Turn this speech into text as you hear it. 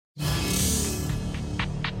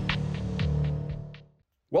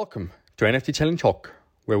Welcome to NFT Telling Talk,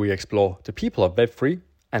 where we explore the people of Web3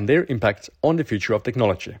 and their impact on the future of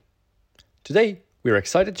technology. Today, we are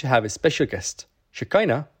excited to have a special guest,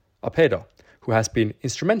 Shekinah, Apedo, who has been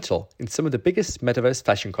instrumental in some of the biggest metaverse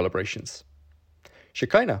fashion collaborations.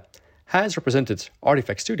 Shekinah has represented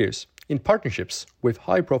Artifact Studios in partnerships with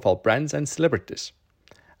high-profile brands and celebrities,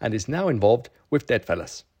 and is now involved with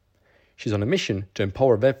Deadfellas. She's on a mission to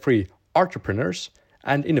empower Web3 entrepreneurs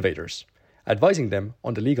and innovators, advising them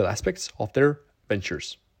on the legal aspects of their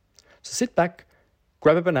ventures. So sit back,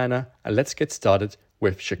 grab a banana, and let's get started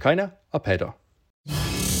with Shekinah Apedo.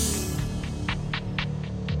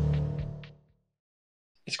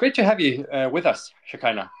 It's great to have you with us,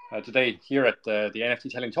 Shekinah, today here at the NFT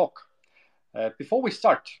Telling Talk. Before we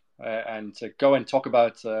start and go and talk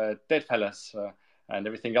about Deadfellas and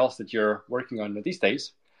everything else that you're working on these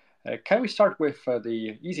days, can we start with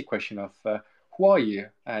the easy question of who are you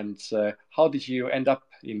and how did you end up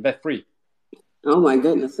in Web3? Oh my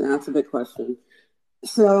goodness, that's a big question.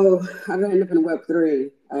 So how did I end up in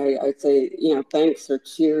Web3? I'd say, thanks or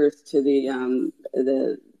cheers to the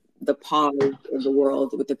pause of the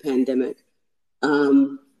world with the pandemic.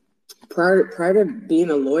 Prior to being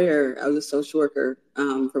a lawyer, I was a social worker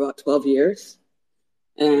for about 12 years.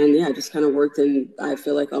 And I just kind of worked in, I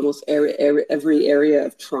feel like almost every area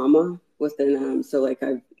of trauma within,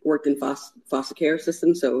 I've worked in foster care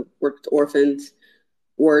systems, so worked with orphans,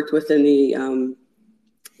 worked within the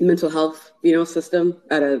mental health, system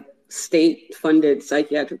at a state-funded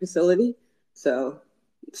psychiatric facility. So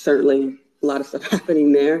certainly a lot of stuff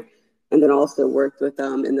happening there. And then also worked with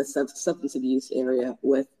in the substance abuse area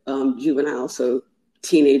with juveniles, so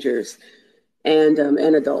teenagers and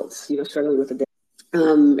adults, struggling with addiction.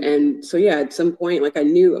 And so, at some point, I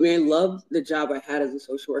loved the job I had as a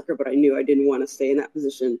social worker, but I knew I didn't want to stay in that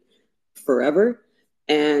position forever.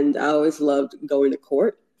 And I always loved going to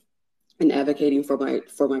court and advocating for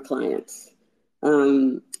my clients.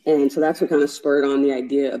 And so that's what kind of spurred on the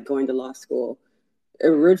idea of going to law school.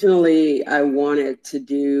 Originally, I wanted to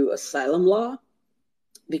do asylum law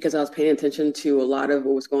because I was paying attention to a lot of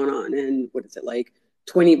what was going on. And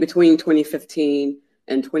between 2015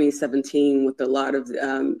 and 2017 with a lot of,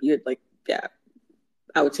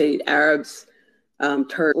 I would say Arabs,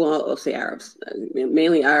 I'll say Arabs,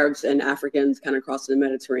 mainly Arabs and Africans kind of crossing the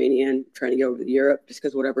Mediterranean, trying to get over to Europe just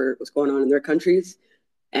because whatever was going on in their countries.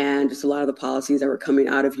 And just a lot of the policies that were coming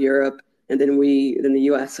out of Europe. And then the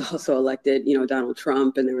U.S. also elected, Donald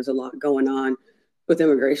Trump, and there was a lot going on with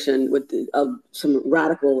immigration, with some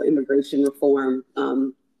radical immigration reform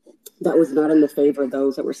that was not in the favor of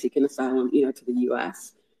those that were seeking asylum, to the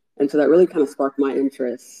U.S. And so that really kind of sparked my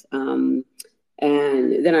interest. And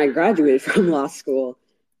then I graduated from law school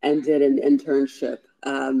and did an internship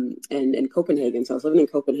in Copenhagen. So I was living in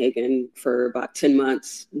Copenhagen for about 10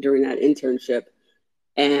 months during that internship.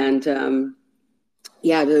 And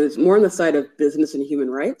there was more on the side of business and human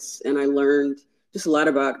rights. And I learned just a lot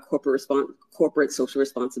about corporate social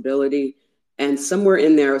responsibility. And somewhere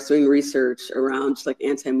in there, I was doing research around just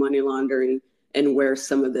anti-money laundering and where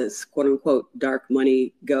some of this quote unquote dark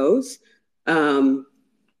money goes.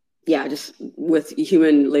 Just with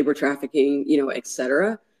human labor trafficking, et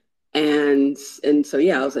cetera. And so,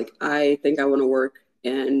 I was like, I think I want to work I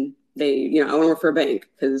want to work for a bank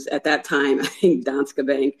because at that time, I think Danske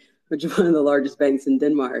Bank, which is one of the largest banks in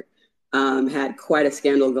Denmark, had quite a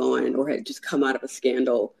scandal going or had just come out of a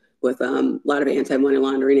scandal with a lot of anti-money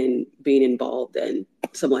laundering and being involved in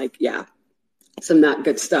some not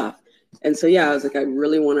good stuff. And so, I was like, I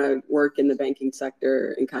really want to work in the banking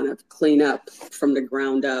sector and kind of clean up from the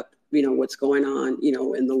ground up, what's going on,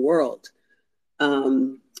 in the world.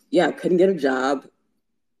 Couldn't get a job.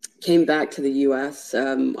 Came back to the U.S.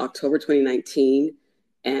 October 2019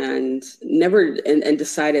 and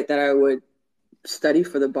decided that I would study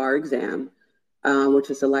for the bar exam, which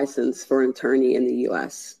is a license for an attorney in the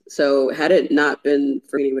U.S. So had it not been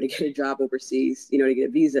for being able to get a job overseas, to get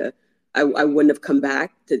a visa, I wouldn't have come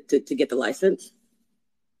back to get the license.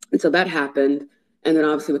 And so that happened. And then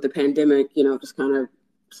obviously with the pandemic, just kind of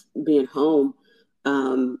being home,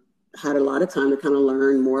 had a lot of time to kind of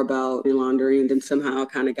learn more about money laundering, then somehow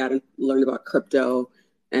kind of learned about crypto,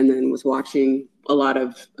 and then was watching a lot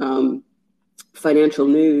of financial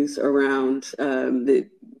news around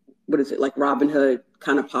Robinhood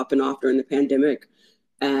kind of popping off during the pandemic.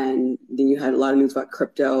 And then you had a lot of news about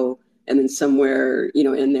crypto, and then somewhere,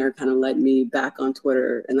 in there kind of led me back on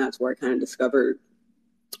Twitter. And that's where I kind of discovered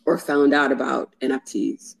or found out about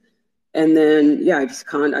NFTs. And then, I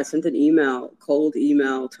sent an cold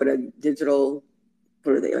email to a digital,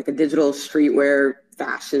 a digital streetwear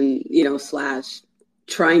fashion, /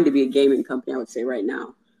 trying to be a gaming company, I would say right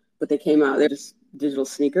now. but they came out, they're just digital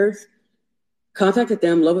sneakers. Contacted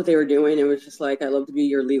them, love what they were doing. It was just like, I'd love to be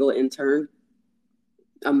your legal intern.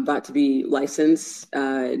 I'm about to be licensed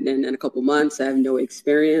in a couple months. I have no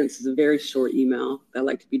experience. It's a very short email. I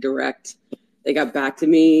like to be direct. They got back to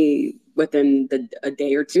me within a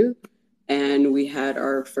day or two, and we had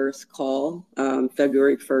our first call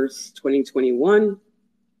February 1st, 2021.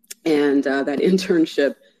 And that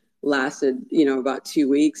internship lasted, about 2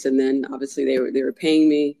 weeks. And then obviously they were paying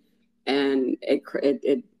me, and it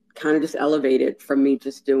kind of just elevated from me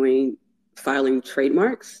just doing filing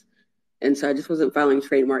trademarks. And so I just wasn't filing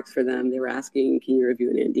trademarks for them. They were asking, can you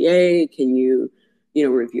review an NDA? Can you,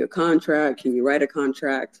 review a contract? Can you write a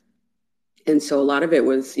contract? And so a lot of it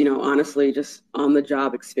was, honestly, just on the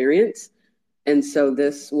job experience. And so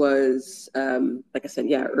this was, like I said,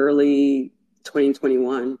 yeah, early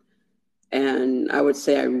 2021. And I would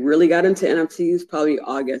say I really got into NFTs probably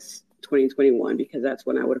August 2021, because that's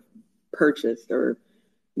when I would have purchased or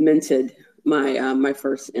minted my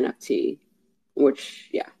first NFT, which,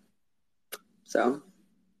 yeah. So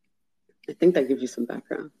I think that gives you some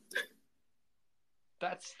background.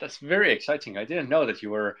 That's very exciting. I didn't know that you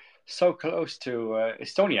were so close to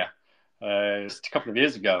Estonia just a couple of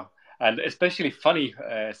years ago. And especially funny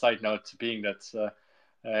side note being that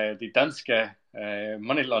the Danske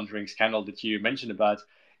money laundering scandal that you mentioned about,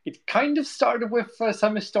 it kind of started with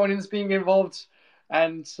some Estonians being involved,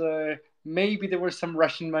 and maybe there was some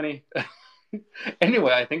Russian money.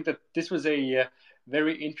 Anyway, I think that this was a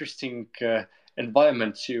very interesting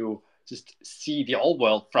environment to just see the old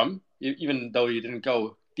world from, even though you didn't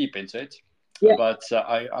go deep into it. Yeah. But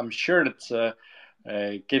I'm sure that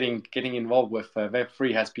getting involved with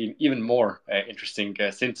Web3 has been even more interesting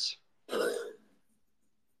since.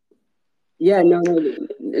 Yeah, no,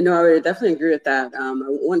 I would definitely agree with that. I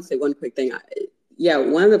want to say one quick thing. Yeah,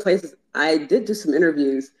 one of the places I did do some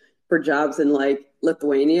interviews for jobs in like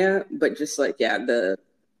Lithuania, but just like, yeah, the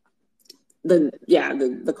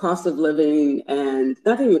cost of living, and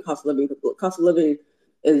not even the cost of living, the cost of living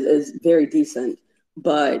is very decent,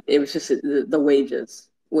 but it was just the wages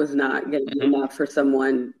was not going to be enough for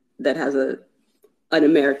someone that has an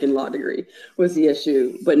American law degree was the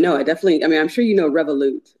issue. But no, I mean, I'm sure you know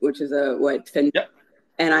Revolut, which is Yeah.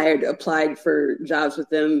 and I had applied for jobs with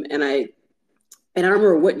them, and I don't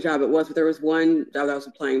remember what job it was, but there was one job that I was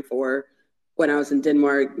applying for when I was in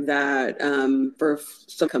Denmark that for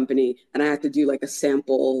some company, and I had to do like a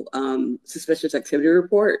sample suspicious activity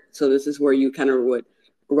report. So this is where you kind of would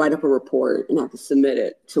write up a report and have to submit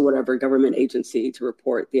it to whatever government agency to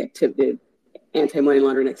report the activity, anti-money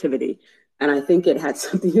laundering activity. And I think it had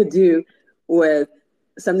something to do with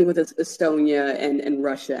Estonia and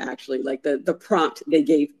Russia, actually, like the prompt that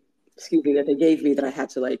they gave me that I had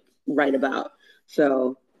to like write about.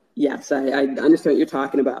 So yes, I understand what you're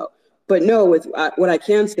talking about. But no, with what I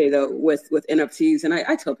can say though, with NFTs, and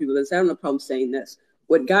I tell people this, I have no problem saying this.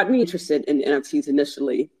 What got me interested in NFTs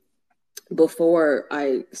initially, before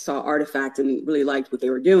I saw Artifact and really liked what they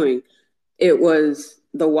were doing, it was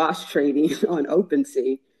the wash trading on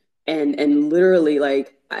OpenSea, and literally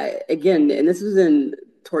like and this was in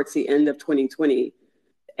towards the end of 2020,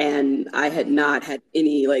 and I had not had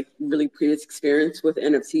any like really previous experience with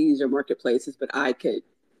NFTs or marketplaces, but I could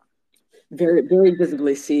very, very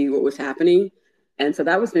visibly see what was happening. And so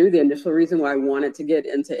that was maybe the initial reason why I wanted to get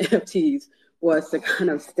into NFTs, was to kind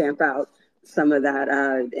of stamp out some of that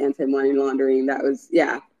anti-money laundering. That was,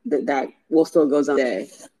 yeah, that will still goes on today.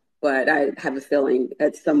 But I have a feeling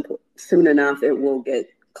at some point, soon enough, it will get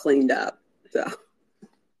cleaned up. So.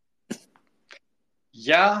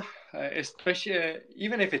 Yeah, especially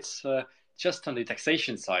even if it's just on the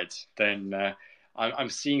taxation side, then I'm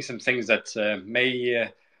seeing some things that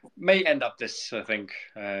may end up this thing,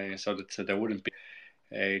 so that there wouldn't be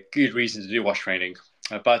a good reason to do wash training.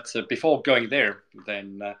 But before going there,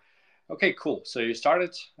 then okay, cool. So you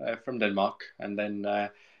started from Denmark, and then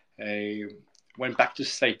went back to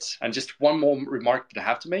States. And just one more remark that I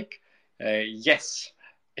have to make. Yes,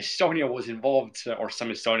 Estonia was involved, or some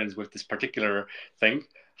Estonians, with this particular thing.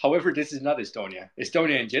 However, this is not Estonia.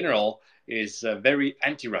 Estonia in general is very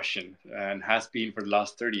anti-Russian and has been for the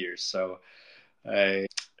last 30 years. So,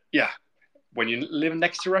 yeah, when you live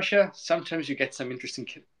next to Russia, sometimes you get some interesting,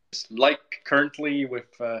 like currently with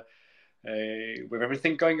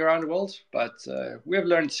everything going around the world. But we have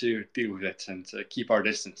learned to deal with it and keep our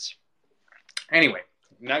distance. Anyway,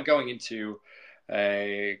 now going into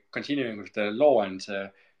continuing with the law and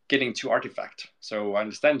getting to Artifact. So I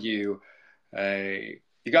understand you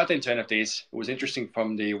got into NFTs. It was interesting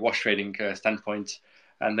from the wash trading standpoint,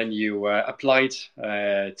 and then you applied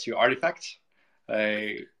to Artifact.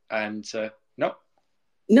 And no.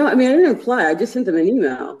 No, I mean, I didn't apply. I just sent them an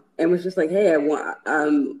email and was just like, "Hey,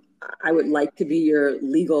 I would like to be your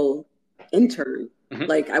legal intern. Hmm.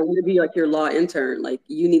 Like, I want to be like your law intern. Like,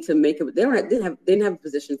 you need to make it. They didn't have a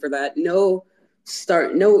position for that. No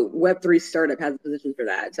Web3 startup has a position for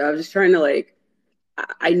that. So I was just trying to like,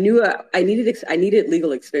 I knew I needed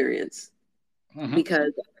legal experience Hmm.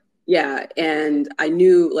 because, yeah, and I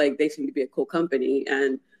knew like they seemed to be a cool company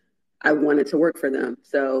and I wanted to work for them.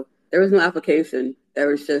 So there was no application. There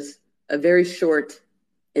was just a very short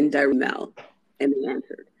and direct email, and they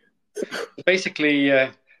answered. Basically,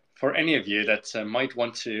 for any of you that might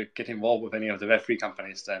want to get involved with any of the Web3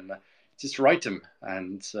 companies, then just write them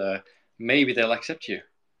and maybe they'll accept you.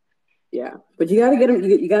 Yeah, but you got to get them.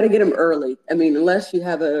 You got to get them early. I mean, unless you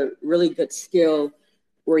have a really good skill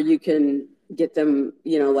where you can get them,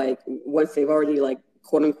 like once they've already like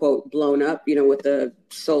quote unquote blown up, with the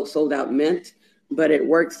sold out mint. But it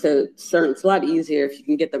works to certain. It's a lot easier if you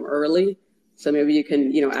can get them early. So maybe you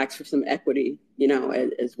can, ask for some equity,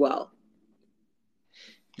 as well.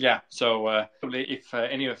 Yeah, so probably if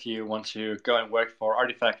any of you want to go and work for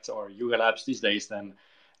Artifact or Yuga Labs these days, then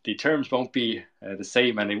the terms won't be the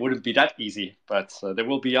same and it wouldn't be that easy, but there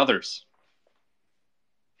will be others.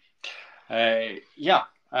 Yeah,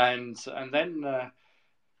 and then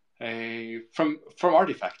from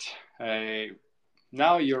Artifact,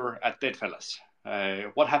 now you're at Deadfellas.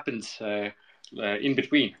 What happened in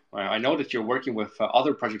between? I know that you're working with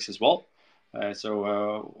other projects as well.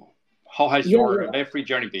 So how has Yeah, your yeah. Web3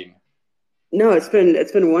 journey been? No, it's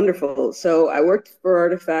been wonderful. So I worked for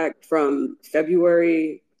Artifact from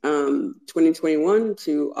February 2021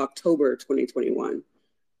 to October 2021.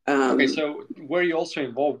 Okay, Um, so were you also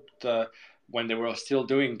involved when they were still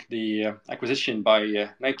doing the acquisition by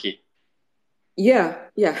Nike? yeah,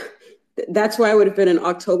 yeah. That's why I would have been in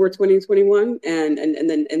October 2021, and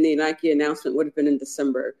then the Nike announcement would have been in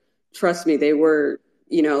December. Trust me, they were,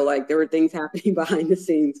 like there were things happening behind the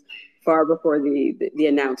scenes far before the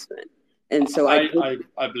announcement. And so I did.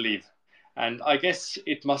 I believe, and I guess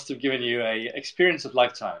it must have given you a experience of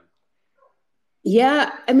lifetime.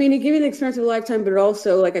 Yeah, I mean, it gave me the experience of a lifetime, but it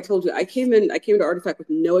also, like I told you, I came to Artifact with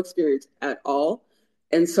no experience at all.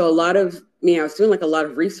 And so a lot of me, I was doing like a lot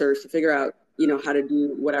of research to figure out, how to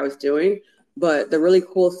do what I was doing. But the really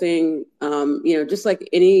cool thing, just like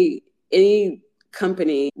any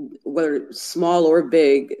company, whether small or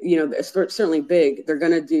big, certainly big, they're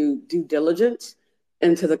going to do due diligence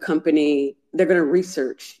into the company. They're going to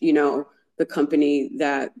research, the company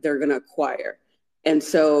that they're going to acquire. And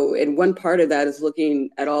so, and one part of that is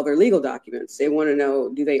looking at all their legal documents. They want to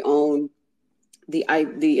know, do they own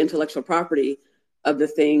the intellectual property of the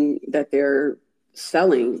thing that they're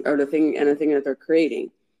selling or the thing that they're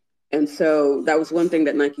creating. And so that was one thing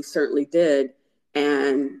that Nike certainly did.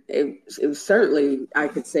 And it was certainly, I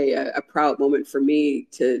could say, a proud moment for me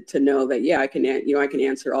to know that, yeah, I can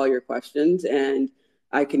answer all your questions and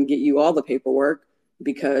I can get you all the paperwork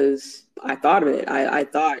because I thought of it. I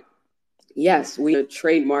thought, yes, we need to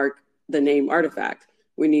trademark the name Artifact.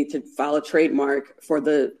 We need to file a trademark for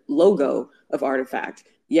the logo of Artifact.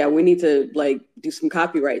 Yeah, we need to like do some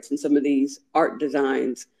copyrights in some of these art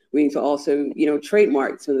designs. We need to also,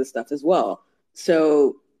 trademark some of this stuff as well.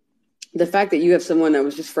 So the fact that you have someone that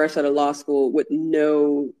was just fresh out of law school with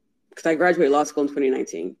no, because I graduated law school in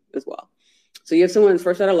 2019 as well. So you have someone that's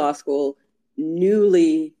fresh out of law school,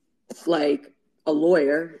 newly like a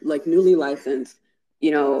lawyer, like newly licensed,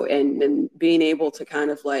 and being able to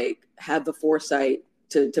kind of like have the foresight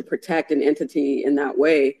to protect an entity in that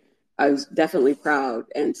way. I was definitely proud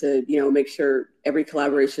and to, make sure every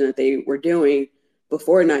collaboration that they were doing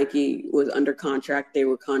before Nike was under contract, they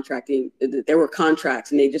were contracting, there were contracts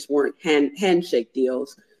and they just weren't handshake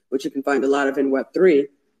deals, which you can find a lot of in Web3.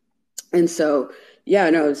 And so, yeah,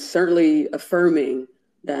 no, it's certainly affirming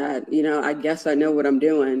that, I guess I know what I'm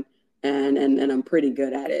doing and I'm pretty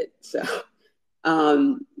good at it. So,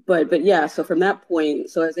 but yeah, so from that point,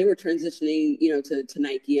 so as they were transitioning, to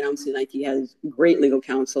Nike, and obviously Nike has great legal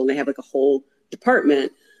counsel and they have like a whole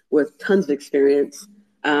department with tons of experience.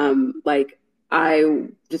 Like I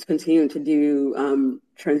just continued to do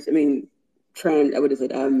what is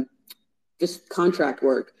it? Just contract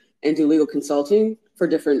work and do legal consulting for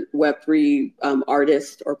different Web3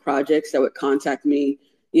 artists or projects that would contact me,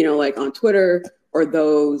 like on Twitter or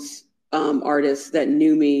those artists that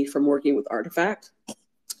knew me from working with Artifact.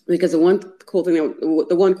 Because the one cool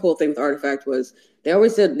thing with Artifact was they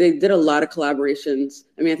did a lot of collaborations.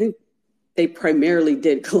 I mean, I think they primarily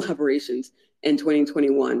did collaborations in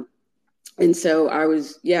 2021. And so I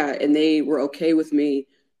was, yeah, and they were okay with me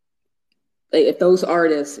like if those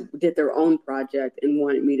artists did their own project and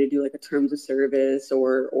wanted me to do like a terms of service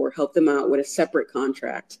or help them out with a separate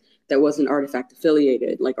contract that wasn't Artifact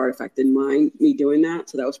affiliated, like Artifact didn't mind me doing that,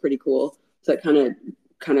 so that was pretty cool. So it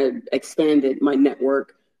kind of expanded my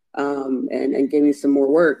network, and gave me some more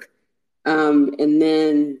work. And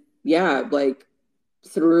then yeah, like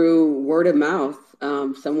through word of mouth,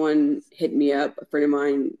 someone hit me up, a friend of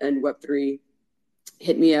mine in Web3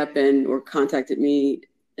 hit me up and or contacted me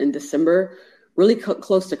in December, really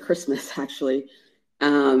close to Christmas actually,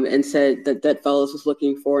 and said that Dead Fellows was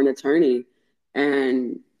looking for an attorney,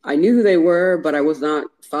 and I knew who they were, but I was not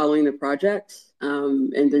following the project.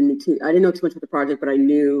 And then I didn't know too much about the project, but I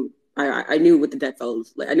knew what the Dead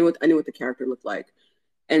Fellows like. I knew what the character looked like.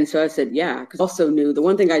 And so I said, yeah, because I also knew the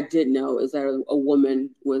one thing I did know is that a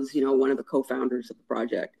woman was, one of the co-founders of the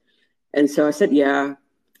project. And so I said, yeah.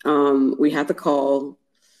 We had the call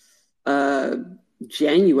uh,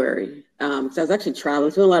 January. So I was actually traveling,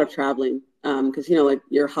 doing a lot of traveling because, like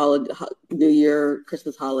your holiday, New Year,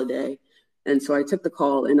 Christmas holiday. And so I took the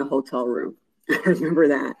call in a hotel room. I remember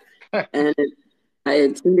that. And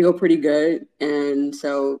it seemed to go pretty good. And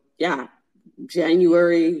so, yeah,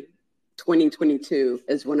 January 2022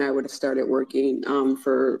 is when I would have started working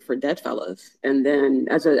for Dead Fellas, and then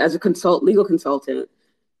as a legal consultant,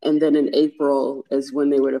 and then in April is when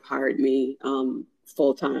they would have hired me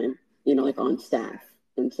full time, like on staff.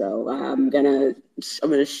 And so I'm gonna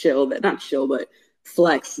shill that, not shill, but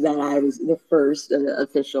flex that I was the first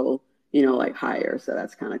official, like hire. So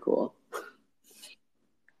that's kind of cool.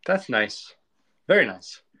 That's nice. Very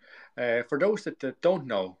nice. For those that don't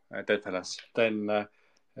know Dead Fellas, then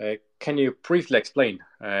can you briefly explain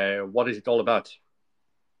what is it all about?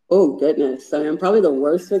 Oh goodness. I mean, I'm probably the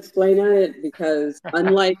worst to explain at it because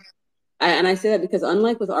and I say that because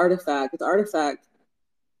unlike with Artifact,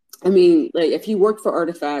 I mean, like if you worked for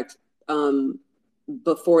Artifact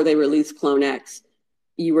before they released Clone X,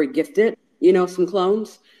 you were gifted, some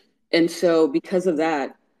clones. And so because of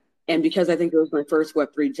that, and because I think it was my first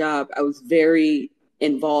Web3 job, I was very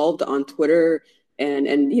involved on Twitter and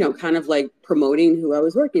kind of like promoting who I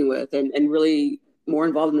was working with and really more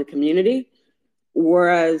involved in the community.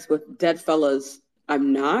 Whereas with Dead Fellas,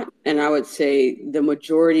 I'm not. And I would say the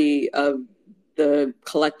majority of the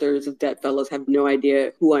collectors of Dead Fellas have no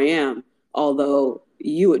idea who I am. Although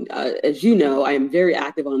as you know, I am very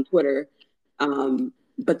active on Twitter.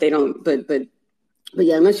 But they don't, but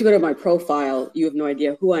yeah, unless you go to my profile, you have no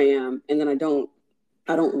idea who I am. And then I don't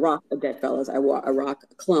rock a Dead Fellas. I rock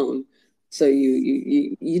a clone. So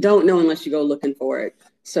you don't know unless you go looking for it.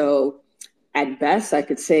 So at best, I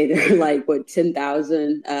could say they're like what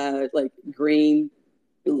 10,000 like green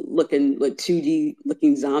looking like 2D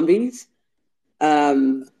looking zombies. I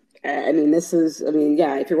mean,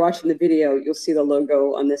 yeah. If you're watching the video, you'll see the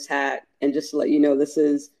logo on this hat, and just to let you know, this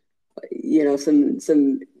is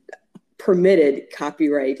some permitted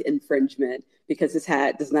copyright infringement because this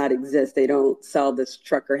hat does not exist. They don't sell this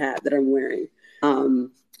trucker hat that I'm wearing.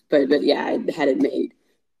 But yeah, I had it made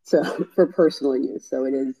so for personal use, so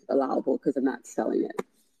it is allowable because I'm not selling it.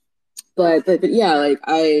 But yeah, like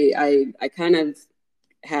I kind of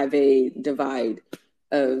have a divide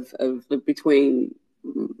of between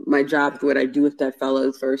my job, what I do with Dead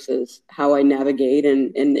Fellows versus how I navigate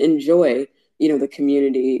and enjoy, the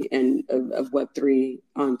community and of Web3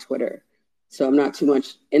 on Twitter. So I'm not too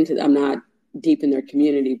much I'm not deep in their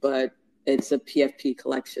community, but it's a PFP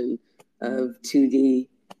collection of 2D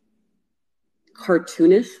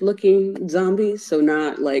cartoonish looking zombies. So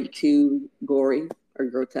not like too gory or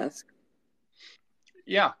grotesque.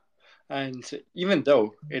 Yeah, and even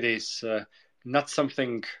though it is not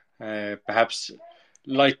something perhaps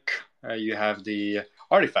like you have the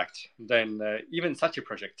artifact, then even such a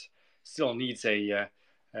project still needs a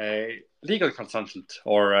legal consultant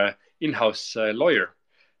or in-house lawyer.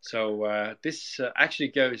 So this actually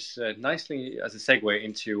goes nicely as a segue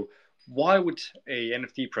into why would a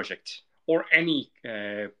NFT project or any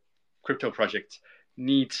crypto project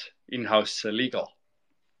need in-house legal?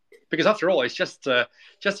 Because after all, it's just a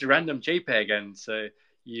random JPEG, and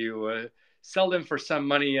you sell them for some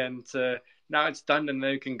money, and now it's done, and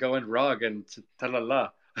then you can go and rog and ta la la.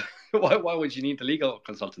 Why would you need the legal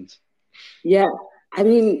consultant? Yeah, I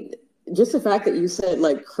mean, just the fact that you said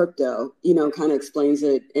like crypto, kind of explains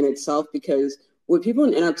it in itself because what people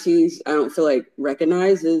in NFTs I don't feel like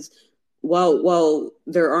recognize is while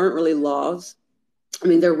there aren't really laws. I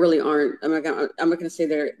mean, there really aren't. I'm not gonna say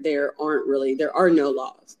there aren't really. There are no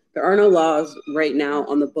laws. There are no laws right now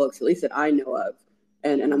on the books, at least that I know of,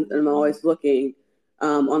 and I'm always looking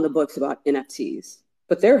on the books about NFTs.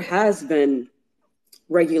 But there has been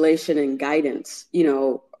regulation and guidance,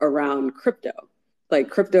 around crypto. Like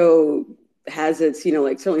crypto has its,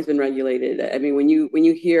 like certainly it's been regulated. I mean, when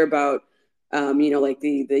you hear about, like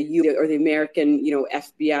the U or the American,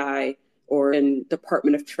 FBI or in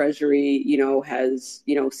Department of Treasury, has,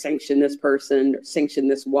 sanctioned this person, or sanctioned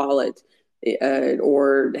this wallet,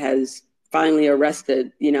 or has finally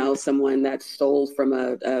arrested, someone that stole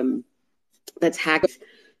from that's hacked.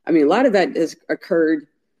 I mean, a lot of that has occurred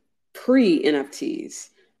pre NFTs,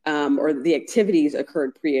 or the activities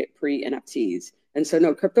occurred pre NFTs. And so,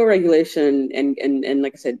 no, crypto regulation and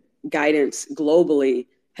like I said, guidance globally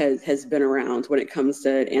has been around when it comes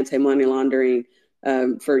to anti money laundering,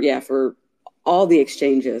 for all the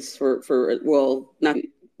exchanges not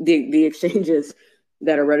the exchanges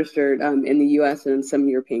that are registered in the U.S. and in some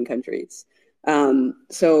European countries.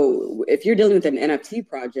 So if you're dealing with an NFT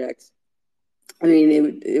project, I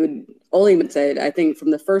mean, it would only say, I think from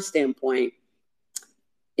the first standpoint,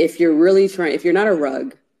 if you're not a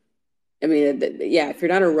rug, I mean, if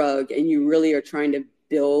you're not a rug and you really are trying to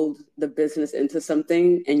build the business into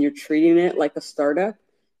something and you're treating it like a startup,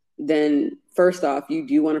 then first off, you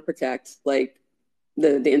do want to protect like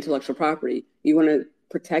the intellectual property. You want to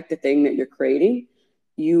protect the thing that you're creating.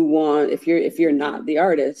 You want, if you're not the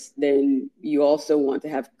artist, then you also want to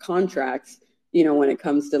have contracts, when it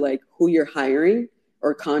comes to like who you're hiring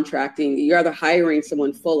or contracting. You're either hiring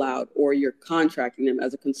someone full out or you're contracting them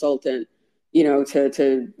as a consultant,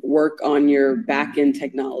 to work on your back end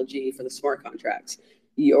technology for the smart contracts.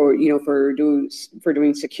 For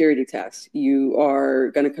doing security tests, you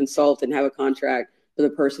are going to consult and have a contract for the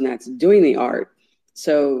person that's doing the art.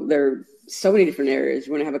 So there are so many different areas.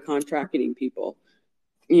 You want to have a contract getting people,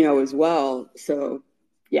 as well. So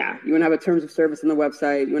yeah, you want to have a terms of service on the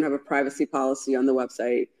website. You want to have a privacy policy on the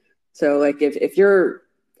website. So like if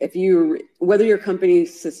you whether your company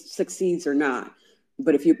succeeds or not,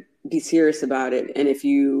 but if you be serious about it, and if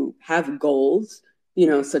you have goals,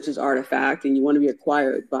 such as Artifact, and you want to be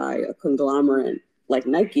acquired by a conglomerate like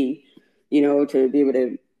Nike, to be able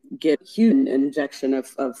to get a huge injection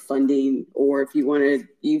of funding, or if you wanted,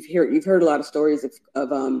 you've heard a lot of stories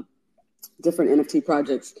of different NFT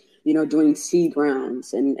projects, doing seed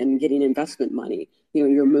rounds and getting investment money.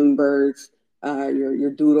 Your Moonbirds,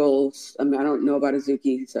 your Doodles. I mean, I don't know about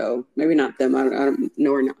Azuki, so maybe not them. I don't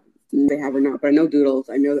know or not they have or not, but I know Doodles.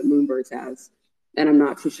 I know that Moonbirds has, and I'm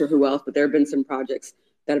not too sure who else. But there have been some projects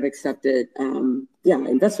that have accepted,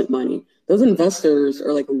 investment money. Those investors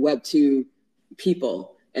are like Web2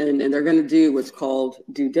 people, and they're going to do what's called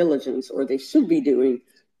due diligence, or they should be doing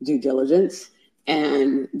due diligence.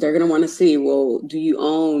 And they're going to want to see, well, do you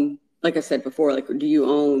own, like I said before, like, do you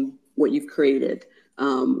own what you've created?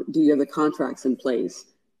 Do you have the contracts in place?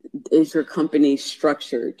 Is your company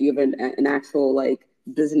structured? Do you have an actual like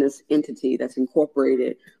business entity that's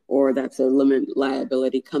incorporated, or that's a limited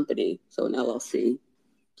liability company, so an LLC?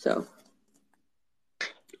 So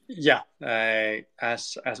yeah,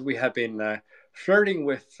 as we have been flirting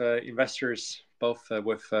with investors, both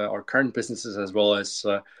with our current businesses as well as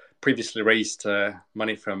previously raised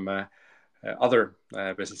money from other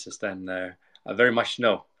businesses, then I very much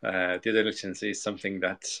know due diligence is something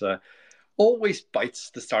that always bites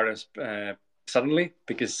the startups suddenly,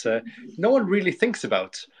 because no one really thinks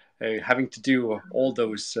about having to do all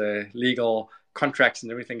those legal contracts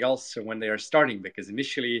and everything else when they are starting, because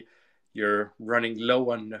initially you're running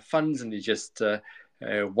low on funds and you just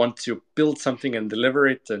want to build something and deliver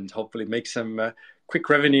it and hopefully make some quick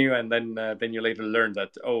revenue, and then you later learn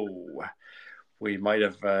that, oh, we might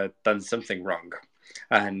have done something wrong.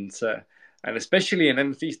 And especially in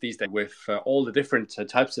NFTs these days, with all the different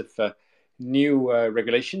types of new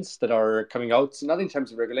regulations that are coming out, not in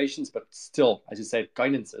terms of regulations, but still, as you said,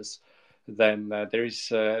 guidances, then there is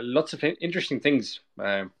lots of interesting things,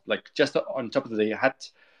 like just on top of the hat,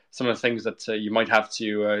 some of the things that you might have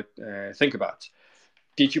to think about.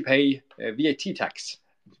 Did you pay VAT tax,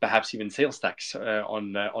 perhaps even sales tax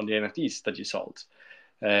on the NFTs that you sold?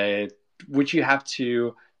 Would you have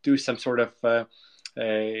to do some sort of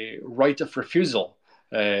right of refusal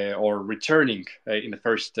or returning in the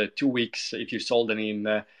first 2 weeks if you sold any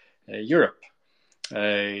in Europe?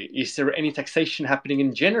 Is there any taxation happening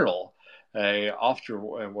in general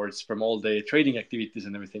afterwards from all the trading activities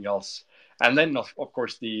and everything else? And then, of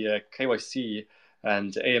course, the KYC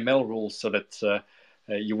and AML rules, so that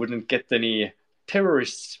you wouldn't get any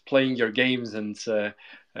terrorists playing your games and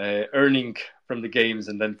earning from the games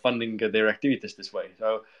and then funding their activities this way.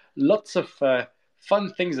 So lots of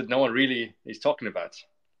fun things that no one really is talking about.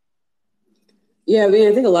 yeah, I mean,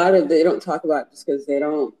 I think a lot of they don't talk about just because they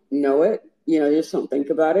don't know it. They just don't think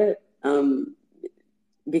about it.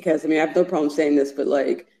 Because I mean, I have no problem saying this, but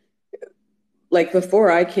like like before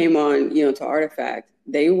I came on, to Artifact,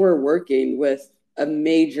 they were working with a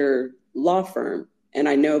major law firm. And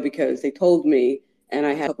I know because they told me, and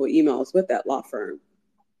I had a couple of emails with that law firm.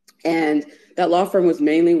 And that law firm was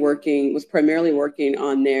primarily working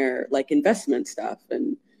on their like investment stuff.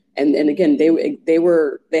 And again, they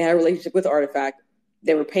had a relationship with Artifact.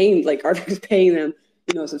 They were paying, like Artifact was paying them,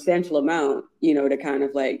 a substantial amount, to kind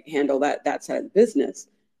of like handle that side of the business.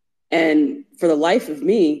 And for the life of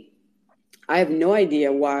me, I have no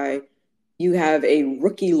idea why you have a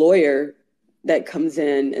rookie lawyer that comes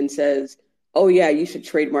in and says, "Oh yeah, you should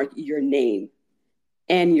trademark your name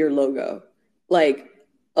and your logo." Like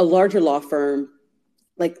a larger law firm,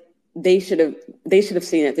 like they should have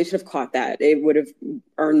seen it. They should have caught that. It would have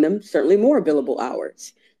earned them certainly more billable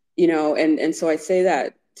hours, and so I say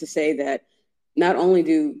that to say that not only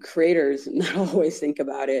do creators not always think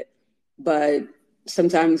about it, but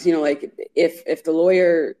sometimes, like if the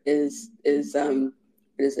lawyer what is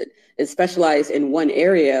it, is specialized in one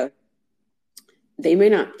area, they may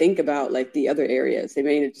not think about like the other areas. They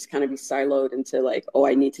may just kind of be siloed into like, oh,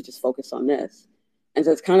 I need to just focus on this. And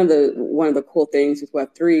so it's kind of one of the cool things with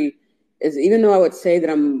Web3 is, even though I would say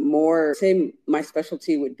that say my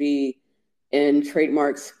specialty would be in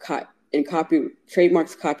trademarks, copyrights,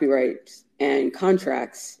 and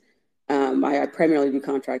contracts. I primarily do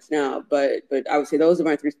contracts now, but I would say those are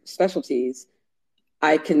my three specialties.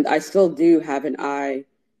 I still do have an eye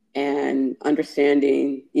and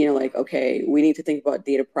understanding, like, okay, we need to think about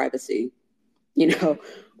data privacy. you know,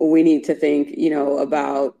 we need to think,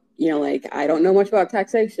 about, like, I don't know much about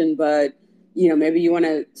taxation, but, maybe you want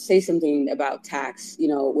to say something about tax,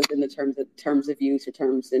 within the terms of use or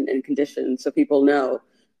terms and conditions. So people know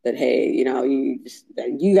that, hey,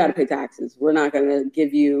 you got to pay taxes. We're not going to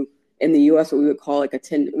give you in the US what we would call like not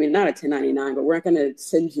a 1099, but we're not going to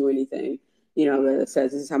send you anything, that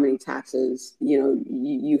says this is how many taxes,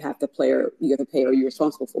 you have to pay or you're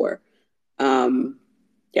responsible for.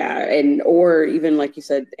 Yeah, or even like you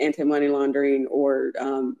said, anti-money laundering or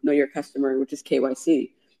know your customer, which is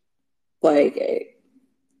KYC. Like,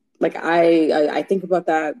 I think about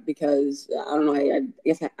that because I don't know. I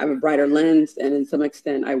guess I have a brighter lens, and in some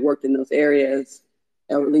extent, I worked in those areas,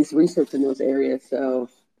 or at least researched in those areas. So,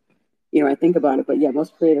 I think about it. But yeah,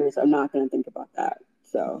 most creators are not going to think about that.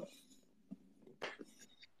 So.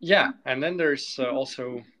 Yeah, and then there's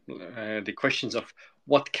also the questions of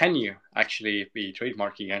what can you actually be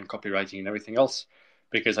trademarking and copywriting and everything else,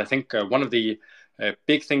 because I think one of the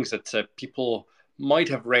big things that people might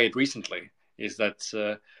have read recently is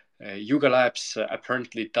that Yuga Labs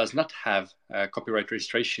apparently does not have copyright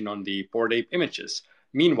registration on the Bored Ape images.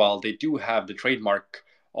 Meanwhile, they do have the trademark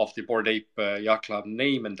of the Bored Ape Yacht Club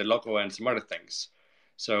name and the logo and some other things.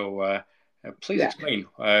 So please explain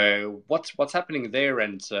what's happening there,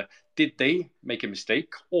 and did they make a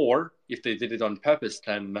mistake, or if they did it on purpose,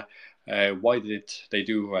 then why did they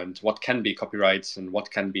do, and what can be copyrights and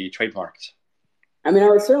what can be trademarked? I mean,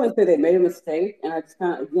 I would certainly say they made a mistake, and I just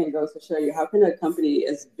kind of, again, goes to show you how can a company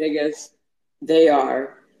as big as they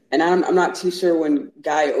are, and I'm not too sure when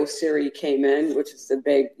Guy Osiri came in, which is the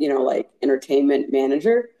big, like entertainment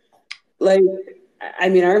manager. Like, I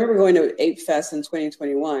mean, I remember going to Ape Fest in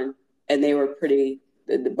 2021, and they were pretty.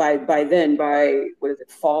 By then, by what is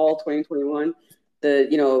it, fall 2021,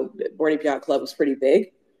 the Board Ape Yacht Club was pretty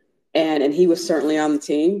big, and he was certainly on the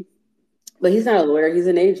team, but he's not a lawyer; he's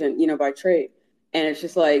an agent, by trade. And it's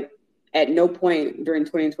just like, at no point during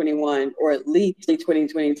 2021 or at least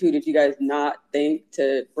 2022 did you guys not think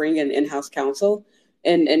to bring in in-house counsel,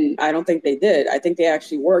 and I don't think they did. I think they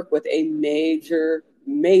actually work with a major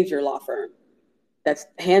law firm that's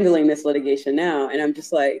handling this litigation now, and I'm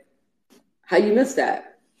just like, how you miss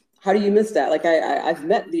that? How do you miss that? Like, I've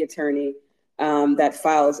met the attorney that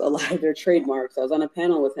files a lot of their trademarks. I was on a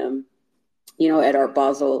panel with him, at Art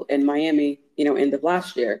Basel in Miami, end of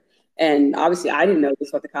last year. And obviously I didn't know this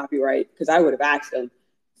about the copyright because I would have asked him,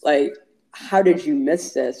 like, how did you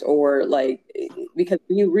miss this? Or like, because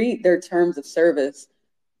when you read their terms of service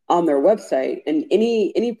on their website, and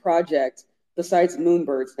any project besides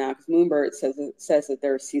Moonbirds now, because Moonbird says that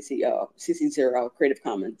they're CC0, Creative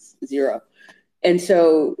Commons 0. And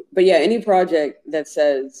so, but yeah, any project that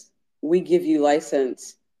says we give you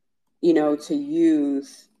license, to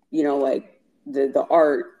use, like the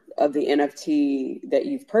art of the NFT that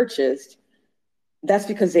you've purchased, that's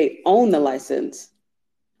because they own the license.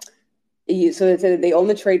 So they own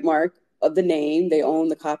the trademark of the name, they own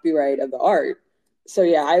the copyright of the art. So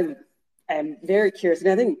yeah, I'm very curious,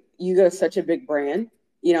 and I think Yuga is such a big brand.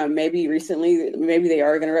 Maybe they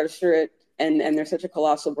are going to register it, and they're such a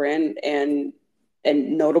colossal brand and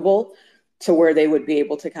notable to where they would be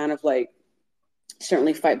able to kind of like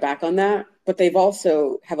certainly fight back on that, but they've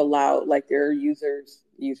also have allowed like their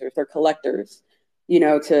their collectors,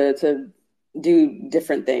 to do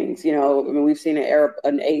different things. I mean, we've seen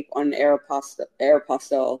an ape on an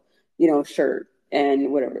Aeropostale, shirt,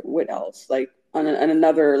 and whatever, what else? Like on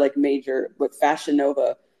another like major, with Fashion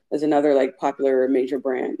Nova is another like popular major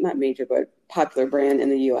brand, not major, but popular brand in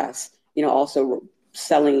the U.S. Also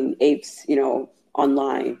selling apes,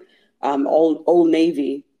 online. Old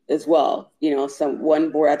Navy as well. Some one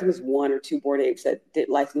board, I think it was one or two board apes that did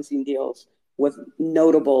licensing deals with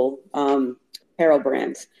notable apparel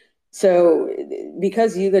brands. So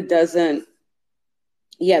because Yuga doesn't,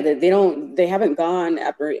 yeah, they haven't gone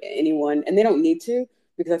after anyone, and they don't need to,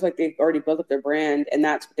 because I feel like they've already built up their brand, and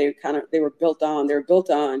that's what they were built on. They were built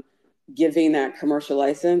on giving that commercial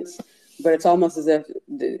license, but it's almost as if,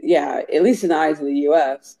 yeah, at least in the eyes of the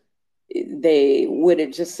U.S.,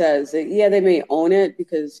 it just says that, yeah, they may own it,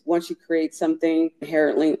 because once you create something,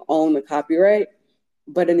 inherently own the copyright.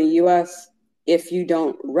 But in the US, if you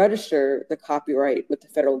don't register the copyright with the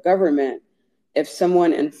federal government, if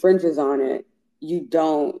someone infringes on it, you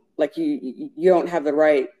don't have the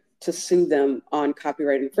right to sue them on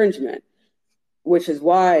copyright infringement. Which is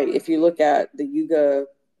why, if you look at the Yuga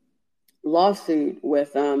lawsuit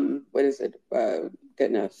with what is it?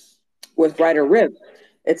 Goodness, with Ryder Rip,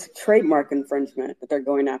 it's trademark infringement that they're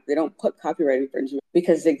going after. They don't put copyright infringement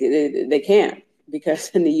because they can't, because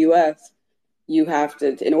in the U.S. you have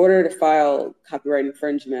to, in order to file copyright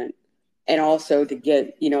infringement, and also to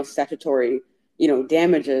get statutory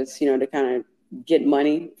damages, to kind of get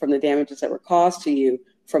money from the damages that were caused to you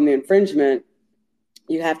from the infringement,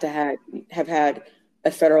 you have to have had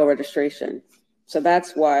a federal registration. So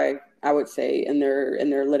that's why I would say in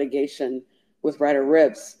their litigation with Ryder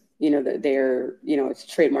Rips, that it's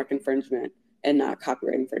trademark infringement and not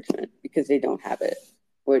copyright infringement, because they don't have it,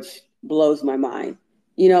 which blows my mind.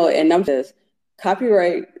 And I'm just,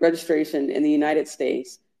 copyright registration in the United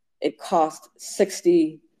States, it costs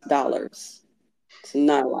 $60. It's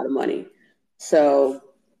not a lot of money. So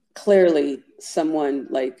clearly someone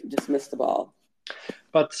like just missed the ball.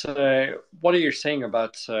 But what are you saying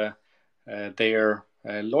about their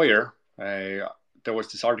lawyer? There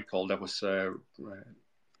was this article that was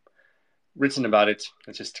written about it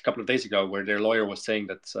just a couple of days ago, where their lawyer was saying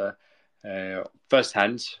that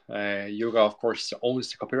firsthand, Yoga, of course,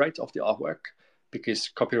 owns the copyright of the artwork, because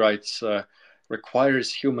copyright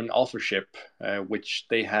requires human authorship, which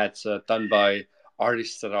they had done by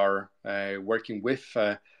artists that are working with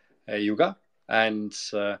Yuga, and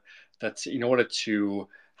that in order to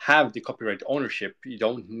have the copyright ownership, you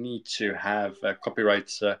don't need to have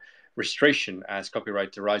copyright registration, as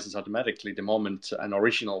copyright arises automatically the moment an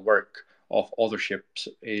original work of authorship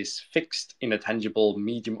is fixed in a tangible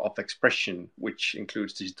medium of expression, which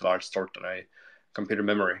includes digital art stored on a computer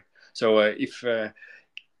memory. So if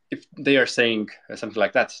they are saying something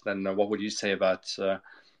like that, then what would you say about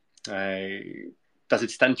does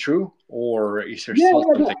it stand true, or is there still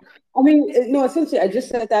something? I mean, no, essentially, I just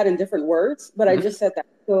said that in different words, but I just said that.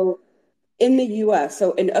 So in the US,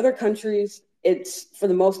 so in other countries, it's, for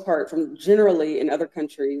the most part, from generally in other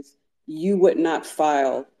countries, you would not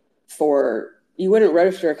you wouldn't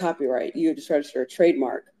register a copyright, you would just register a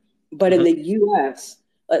trademark. But in the US,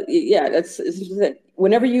 yeah,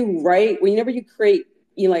 whenever you create,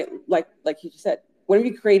 like you just said, whenever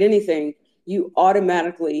you create anything, you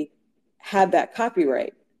automatically have that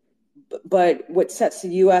copyright. But what sets the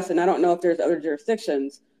US, and I don't know if there's other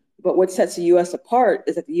jurisdictions, but what sets the US apart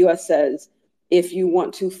is that the US says, if you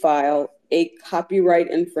want to file a copyright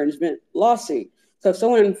infringement lawsuit. So if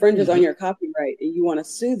someone infringes on your copyright and you want to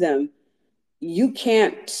sue them, you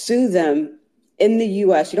can't sue them in the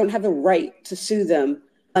US. You don't have the right to sue them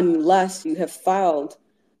unless you have filed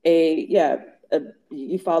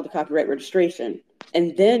you filed a copyright registration.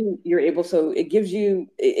 And then you're able, so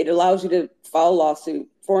it allows you to file a lawsuit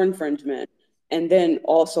for infringement, and then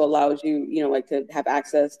also allows you, to have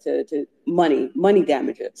access to money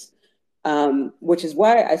damages. Which is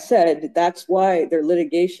why I said that's why their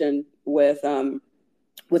litigation with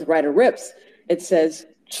Ryder Rips, it says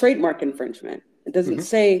trademark infringement. It doesn't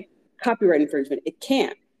say copyright infringement. It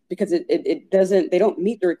can't, because it doesn't. They don't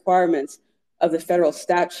meet the requirements of the federal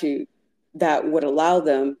statute that would allow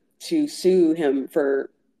them to sue him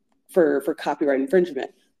for copyright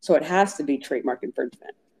infringement. So it has to be trademark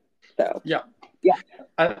infringement. So yeah.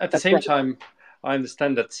 At the same right. time, I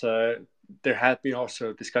understand that there had been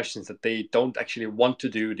also discussions that they don't actually want to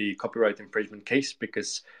do the copyright infringement case,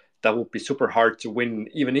 because that would be super hard to win,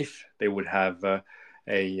 even if they would have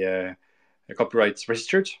a copyright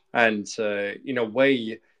registered. And in a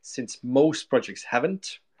way, since most projects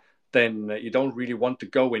haven't, then you don't really want to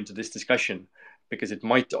go into this discussion because it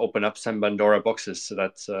might open up some Pandora boxes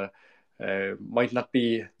that might not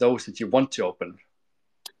be those that you want to open.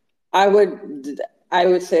 I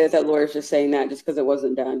would say that lawyer's just saying that just because it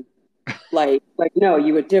wasn't done. Like no,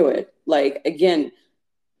 you would do it. Like again,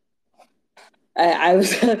 I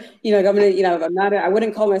was, like I'm gonna, I'm not, I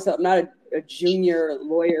wouldn't call myself, I'm not a junior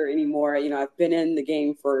lawyer anymore. I've been in the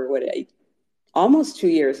game for almost 2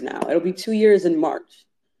 years now. It'll be 2 years in March.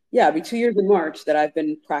 Yeah, it'll be 2 years in March that I've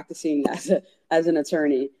been practicing as an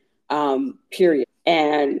attorney. Period.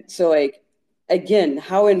 And so like, again,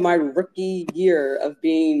 how in my rookie year of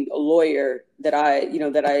being a lawyer that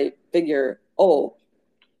I figure, oh,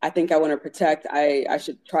 I think I want to protect, I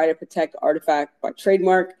should try to protect artifact by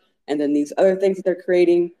trademark. And then these other things that they're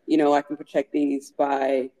creating, I can protect these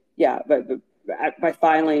by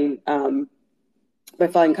filing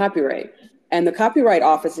copyright. And the Copyright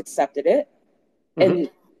Office accepted it. Mm-hmm.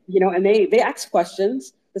 And they asked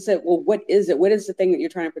questions. They said, well, what is it? What is the thing that you're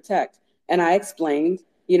trying to protect? And I explained,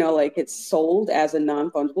 like it's sold as a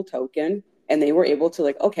non-fungible token. And they were able to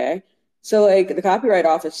like, okay. So like the Copyright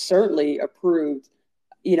Office certainly approved,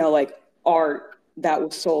 like art that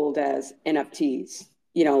was sold as NFTs,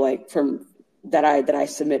 like from that I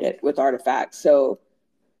submitted with artifacts. So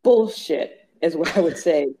bullshit is what I would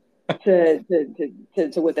say to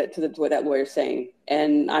what that lawyer's saying.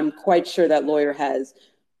 And I'm quite sure that lawyer has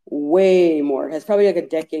probably like a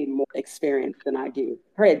decade more experience than I do.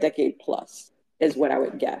 Probably a decade plus is what I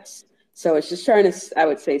would guess. So it's just trying to, I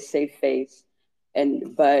would say, save face.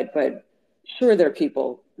 But sure,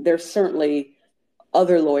 there's certainly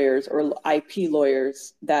other lawyers or IP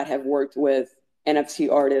lawyers that have worked with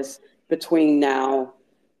NFT artists between now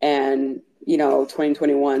and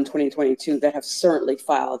 2021, 2022 that have certainly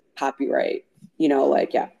filed copyright,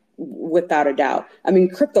 without a doubt. I mean,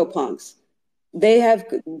 CryptoPunks,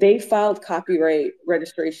 they filed copyright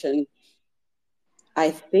registration.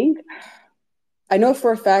 I know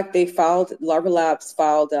for a fact Larva Labs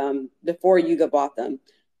filed before Yuga bought them.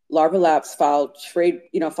 Larva Labs filed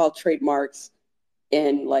trademarks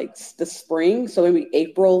in like the spring, so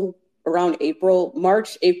maybe around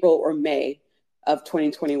March, April, or May of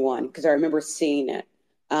 2021, because I remember seeing it.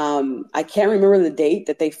 I can't remember the date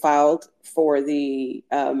that they filed for the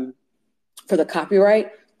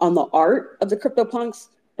copyright on the art of the CryptoPunks,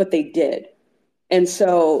 but they did. And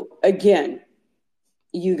so again,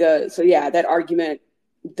 that argument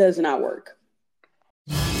does not work.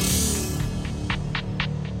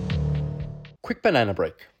 Quick banana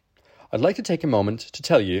break. I'd like to take a moment to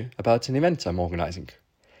tell you about an event I'm organizing.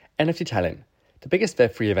 NFT Tallinn, the biggest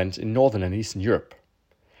Web3 event in Northern and Eastern Europe.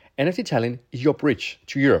 NFT Tallinn is your bridge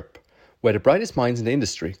to Europe, where the brightest minds in the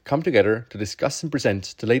industry come together to discuss and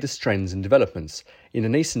present the latest trends and developments in the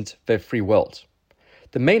nascent Web3 world.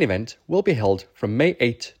 The main event will be held from May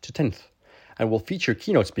 8th to 10th and will feature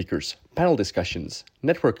keynote speakers, panel discussions,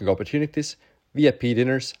 networking opportunities, VIP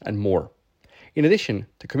dinners, and more. In addition,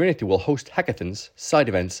 the community will host hackathons, side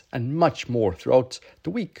events, and much more throughout the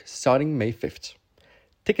week starting May 5th.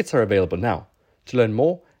 Tickets are available now. To learn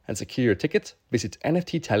more and secure your ticket, visit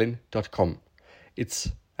nfttallinn.com. It's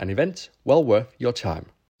an event well worth your time.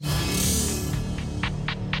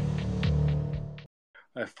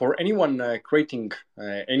 For anyone creating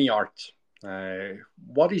any art,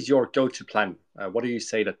 what is your go-to plan? What do you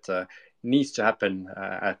say that needs to happen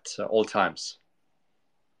at all times?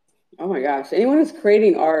 Oh my gosh, anyone who's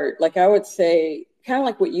creating art, like I would say, kind of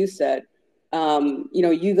like what you said,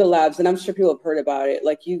 Yuga Labs, and I'm sure people have heard about it.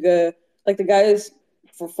 Like Yuga, like the guys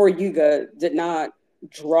for Yuga did not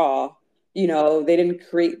draw, they didn't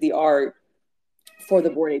create the art for the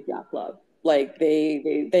Bored Ape Yacht Club. Like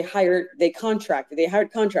they hired contractors,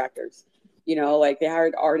 like they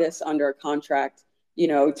hired artists under a contract,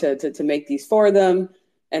 to make these for them.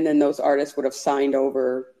 And then those artists would have signed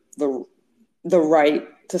over the right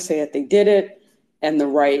to say that they did it and the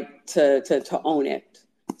right to own it.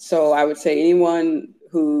 So I would say anyone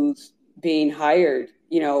who's being hired,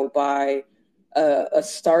 by a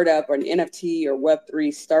startup or an NFT or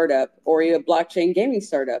Web3 startup or a blockchain gaming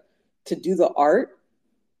startup to do the art,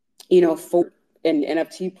 for an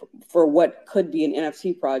NFT, for what could be an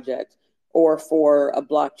NFT project or for a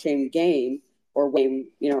blockchain game or game,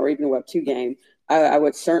 or even a Web2 game, I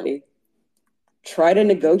would certainly try to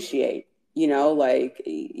negotiate. Like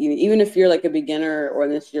even if you're like a beginner or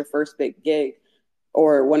this is your first big gig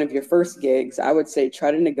or one of your first gigs, I would say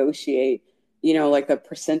try to negotiate, like a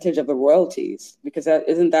percentage of the royalties, because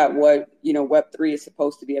isn't that what, Web3 is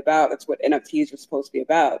supposed to be about? That's what NFTs are supposed to be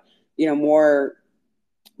about, more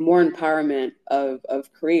empowerment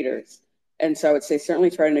of creators. And so I would say certainly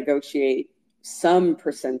try to negotiate some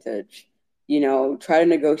percentage, try to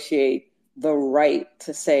negotiate the right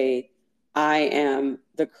to say, I am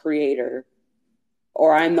the creator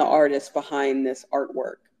or I'm the artist behind this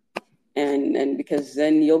artwork. And because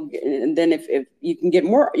then if you can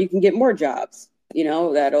get more jobs,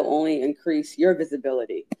 that'll only increase your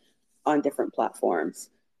visibility on different platforms,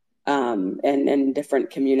 and different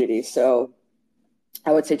communities. So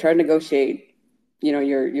I would say try to negotiate,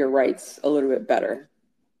 your rights a little bit better.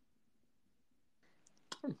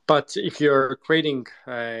 But if you're creating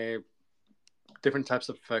different types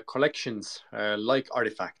of collections like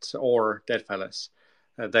artifacts or dead fellas,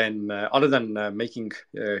 then other than making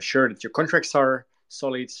sure that your contracts are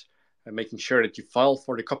solid, making sure that you file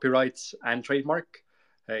for the copyrights and trademark,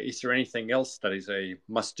 is there anything else that is a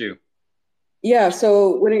must do? Yeah.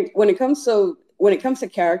 So when it comes to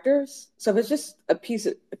characters, so if it's just a piece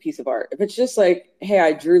of art, if it's just like, hey,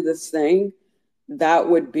 I drew this thing, that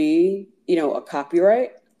would be, a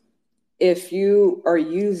copyright. If you are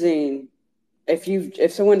using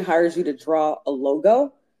if someone hires you to draw a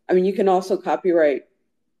logo, I mean, you can copyright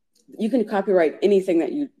anything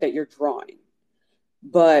that you're drawing.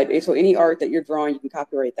 But so any art that you're drawing, you can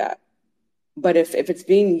copyright that. But if it's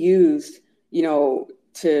being used,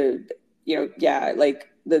 to, yeah, like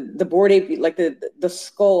the board ape, like the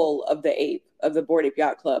skull of the ape of the Board Ape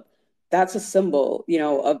Yacht Club, that's a symbol,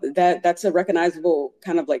 of that. That's a recognizable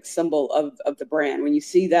kind of like symbol of the brand. When you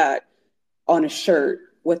see that on a shirt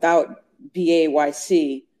without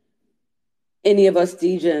BAYC, any of us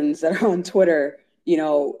DJs that are on Twitter,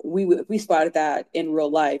 if we spotted that in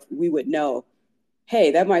real life, we would know,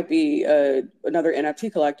 hey, that might be another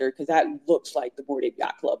NFT collector because that looks like the Board Ape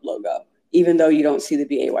Yacht Club logo, even though you don't see the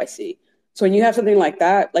BAYC. So when you have something like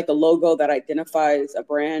that, like a logo that identifies a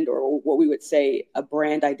brand, or what we would say a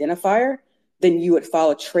brand identifier, then you would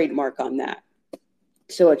file a trademark on that.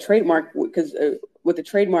 So a trademark, because with a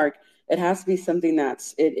trademark, it has to be something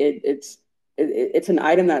it's an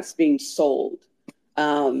item that's being sold.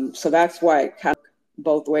 So that's why it kind of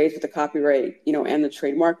both ways with the copyright, and the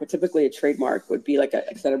trademark. But typically, a trademark would be like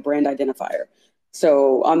a brand identifier.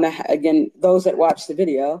 So again, those that watch the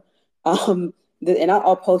video, and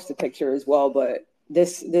I'll post a picture as well. But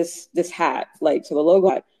this hat, like, so the logo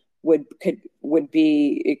hat would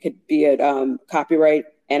be, it could be a copyright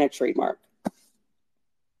and a trademark.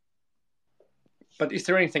 But is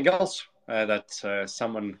there anything else that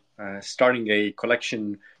someone starting a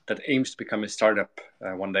collection that aims to become a startup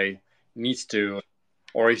one day needs to,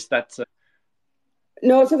 or is that?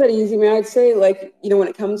 No, it's not that easy, man. I'd say, like, when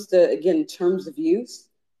it comes to, again, terms of use,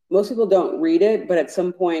 most people don't read it, but at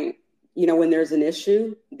some point, when there's an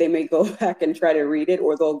issue, they may go back and try to read it,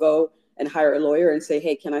 or they'll go and hire a lawyer and say,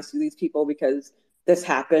 hey, can I sue these people because this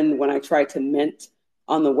happened when I tried to mint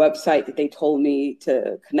on the website that they told me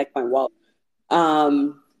to connect my wallet.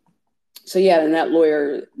 So yeah, then that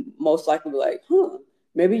lawyer most likely will be like,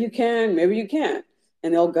 maybe you can, maybe you can't.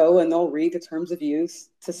 And they'll go and they'll read the terms of use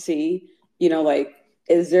to see, like,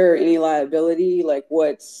 is there any liability? Like,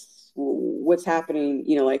 what's happening?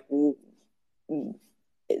 Like,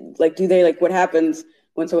 do they, like, what happens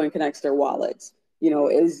when someone connects their wallets?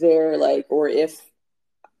 Is there, like, or if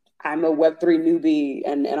I'm a Web3 newbie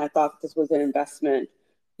and I thought this was an investment,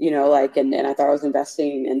 like, and I thought I was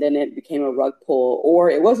investing, and then it became a rug pull, or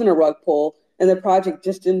it wasn't a rug pull and the project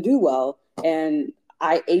just didn't do well. And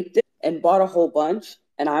I aped it and bought a whole bunch,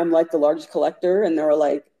 and I'm like the largest collector, and there were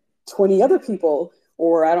like 20 other people,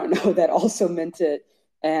 or I don't know, that also meant it.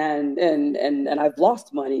 And I've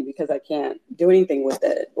lost money because I can't do anything with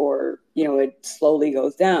it, or, it slowly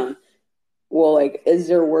goes down. Well, like, is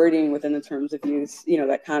there wording within the terms of use,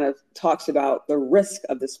 that kind of talks about the risk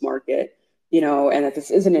of this market, and that this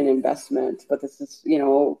isn't an investment, but this is,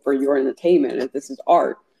 for your entertainment, that this is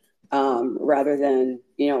art, rather than,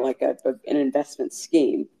 like an investment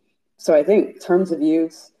scheme. So I think terms of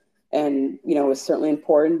use, and, is certainly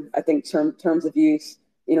important. I think terms of use,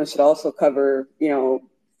 should also cover,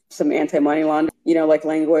 some anti-money laundering, like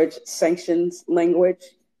language, sanctions language,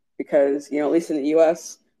 because, at least in the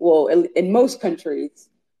US, well, in most countries,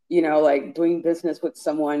 like doing business with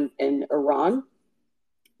someone in Iran,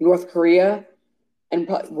 North Korea, and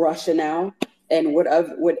Russia now, and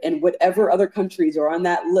whatever other countries are on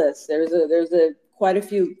that list. There's quite a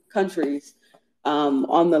few countries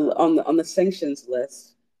on the sanctions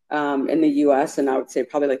list, in the U.S., and I would say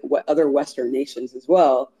probably like what other Western nations as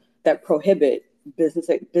well, that prohibit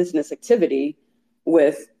business activity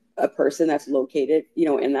with a person that's located,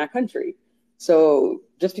 in that country. So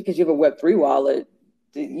just because you have a Web3 wallet,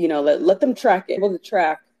 let them track it. Able to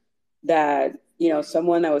track that,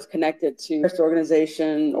 someone that was connected to this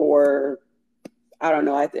organization, or I don't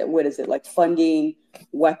know, what is it, like funding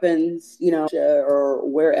weapons, or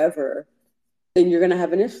wherever, then you're going to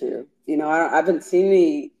have an issue. I haven't seen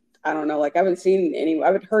any, I don't know, like I I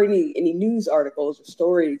haven't heard any news articles or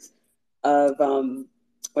stories of,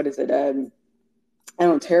 what is it, I don't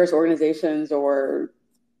know, terrorist organizations or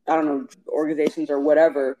I don't know, organizations or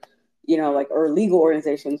whatever, like, or legal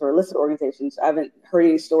organizations or illicit organizations. I haven't heard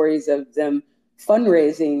any stories of them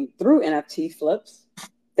fundraising through NFT flips.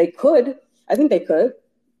 They could, I think they could,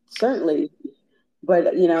 certainly. But,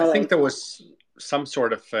 I think like, there was some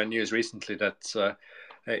sort of news recently that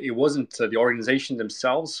it wasn't the organization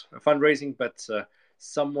themselves fundraising, but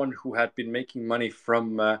someone who had been making money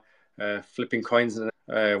from flipping coins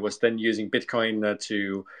was then using Bitcoin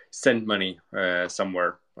to send money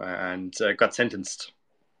somewhere and got sentenced.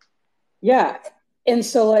 yeah. And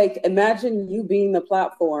so, like, imagine you being the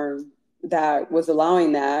platform that was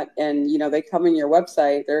allowing that. And, they come in your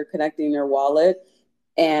website, they're connecting your wallet,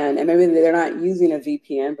 and maybe they're not using a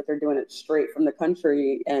VPN, but they're doing it straight from the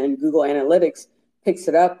country. And Google Analytics picks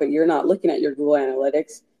it up, but you're not looking at your Google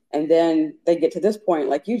Analytics. And then they get to this point,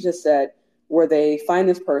 like you just said, where they find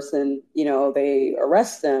this person, they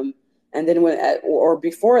arrest them. And then or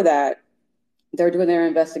before that, they're doing their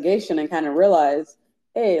investigation and kind of realize,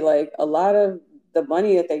 hey, like a lot of the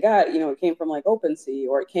money that they got, it came from like OpenSea,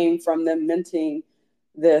 or it came from them minting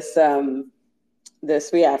this, from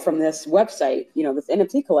this website, this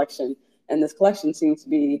NFT collection. And this collection seems to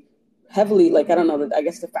be heavily, like, I don't know, I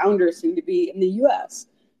guess the founders seem to be in the US,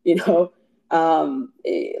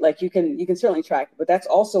 like you can certainly track it, but that's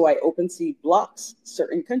also why OpenSea blocks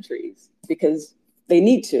certain countries, because they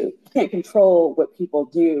need to. You can't control what people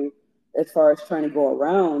do as far as trying to go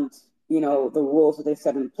around, the rules that they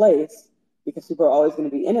set in place, because people are always going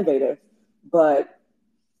to be innovative. But,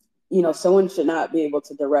 someone should not be able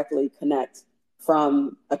to directly connect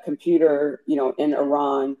from a computer, in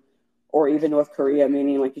Iran or even North Korea,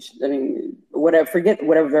 meaning like forget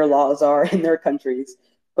whatever their laws are in their countries,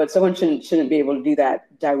 but someone shouldn't be able to do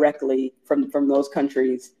that directly from those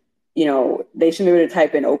countries. They should be able to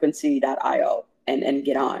type in OpenSea.io and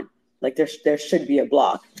get on. Like there should be a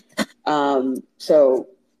block. So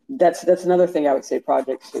that's another thing I would say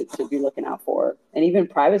projects should be looking out for, and even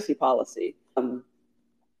privacy policy.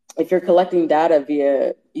 If you're collecting data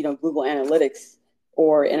via, Google Analytics,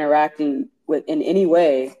 or interacting with in any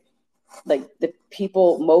way, like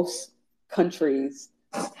most countries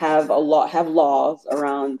have laws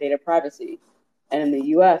around data privacy. And in the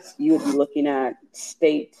US, you would be looking at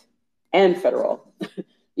state and federal,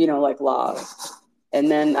 like laws.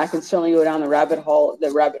 And then I can certainly go down the rabbit hole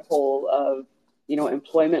of,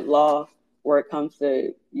 employment law, where it comes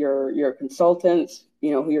to your consultants,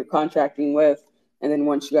 who you're contracting with. And then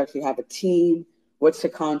once you actually have a team, what's the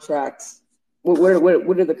contracts? What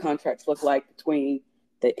do the contracts look like between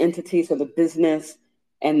the entities or the business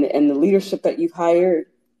and the leadership that you've hired?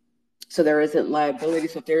 So there isn't liability.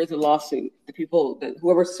 So if there is a lawsuit,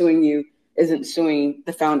 whoever's suing you isn't suing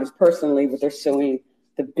the founders personally, but they're suing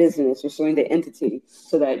the business, or suing the entity,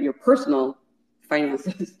 so that your personal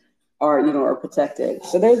finances are protected.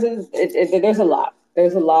 So there's a lot.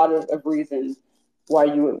 There's a lot of reasons why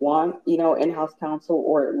you would want, in-house counsel,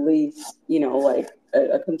 or at least, like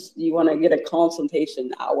you want to get a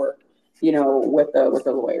consultation hour, with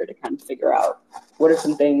a lawyer, to kind of figure out what are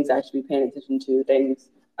some things I should be paying attention to, things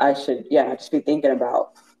I should, just be thinking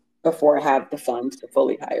about before I have the funds to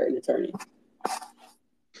fully hire an attorney.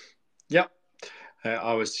 Yeah.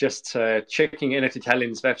 I was just checking NFT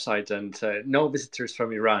Tallinn's website, and no visitors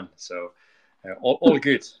from Iran, so all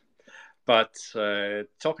good. But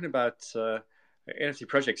talking about NFT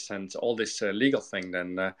projects and all this legal thing,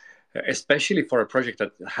 then especially for a project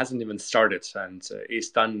that hasn't even started and is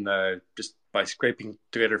done just by scraping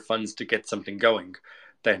together funds to get something going,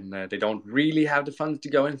 then they don't really have the funds to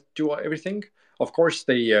go and do everything. Of course,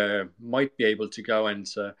 they might be able to go and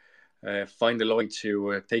find a lawyer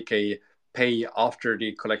to take a pay after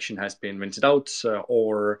the collection has been rented out,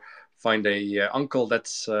 or find a uncle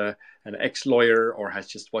that's an ex-lawyer or has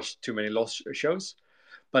just watched too many law shows.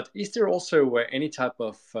 But is there also any type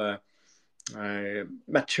of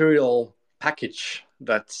material package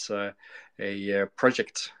that a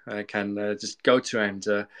project can just go to and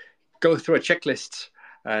go through a checklist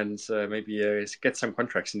and maybe get some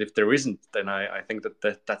contracts? And if there isn't, then I think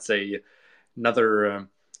that's another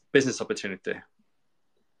business opportunity.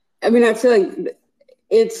 I mean, I feel like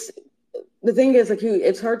the thing is, like,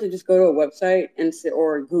 it's hard to just go to a website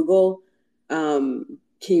or Google,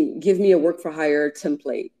 can give me a work for hire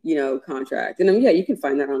template, contract. And you can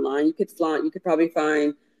find that online. You could probably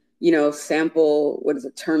find, sample,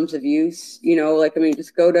 terms of use,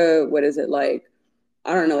 just go to, what is it, like,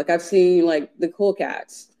 I don't know, like I've seen like the Cool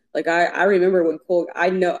Cats. Like I remember when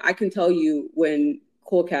I can tell you when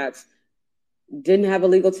Cool Cats didn't have a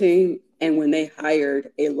legal team and when they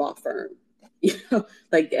hired a law firm. You know,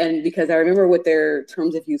 like, and because I remember what their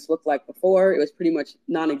terms of use looked like before, it was pretty much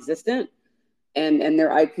non-existent, and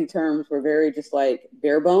their IP terms were very just like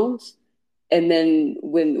bare bones. And then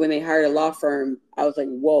when they hired a law firm, I was like,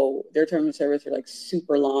 whoa, their terms of service are like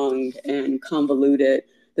super long and convoluted.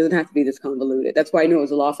 It doesn't have to be this convoluted. That's why I knew it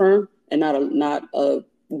was a law firm and not a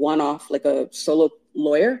one-off like a solo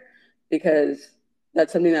lawyer, because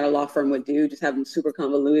that's something that a law firm would do, just have them super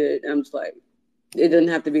convoluted. And I'm just like, it doesn't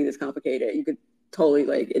have to be this complicated. You could totally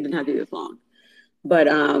like it didn't have to be this long. But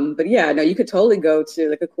yeah, no, you could totally go to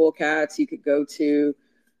like a Cool Cats. You could go to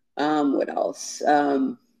what else?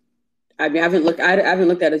 I mean, I haven't looked at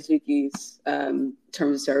Azuki's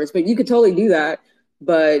terms of service, but you could totally do that.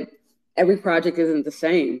 But every project isn't the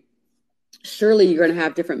same. Surely you're going to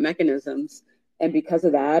have different mechanisms, and because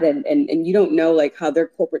of that, and you don't know like how their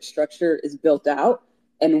corporate structure is built out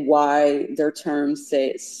and why their terms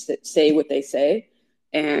say what they say,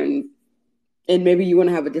 and maybe you want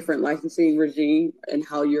to have a different licensing regime and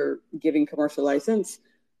how you're giving commercial license.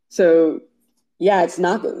 So yeah, it's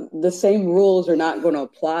not the same rules are not going to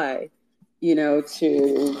apply, to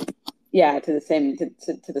to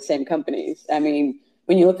the same companies. I mean,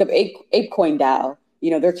 when you look up ApeCoin DAO,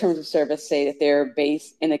 their terms of service say that they're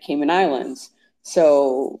based in the Cayman Islands.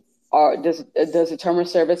 So does the term of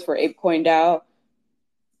service for ApeCoin DAO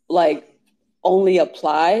like only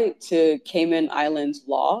apply to Cayman Islands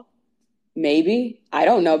law? Maybe. I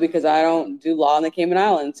don't know because I don't do law in the Cayman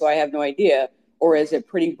Islands, so I have no idea. Or is it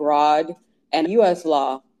pretty broad? And US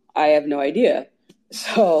law, I have no idea.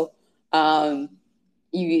 So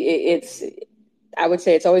it's I would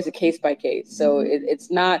say it's always a case by case. So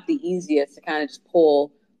it's not the easiest to kind of just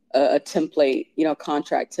pull a template,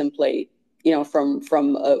 contract template,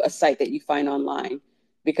 from a site that you find online,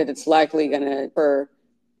 because it's likely going to occur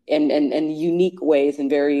in unique ways and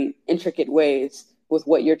very intricate ways with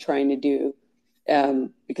what you're trying to do.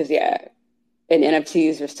 Because yeah, and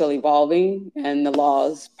NFTs are still evolving, and the law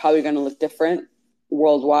is probably going to look different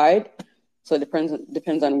worldwide. So it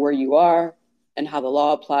depends on where you are and how the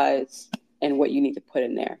law applies and what you need to put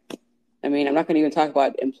in there. I mean, I'm not going to even talk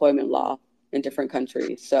about employment law in different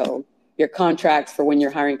countries. So your contracts for when you're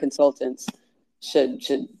hiring consultants should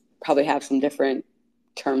probably have some different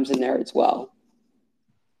terms in there as well.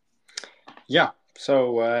 Yeah.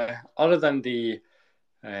 So other than the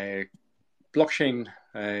blockchain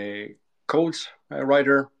code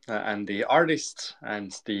writer and the artist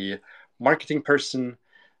and the marketing person,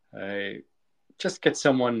 just get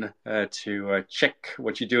someone to check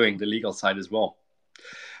what you're doing, the legal side as well.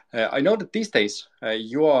 I know that these days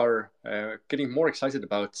you are getting more excited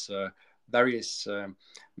about various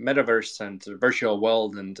metaverse and virtual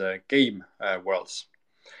world and game worlds.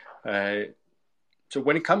 So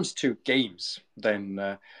when it comes to games,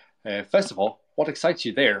 then first of all, what excites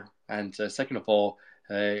you there? And second of all,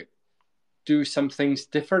 do some things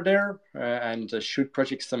differ there? And should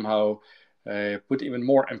projects somehow put even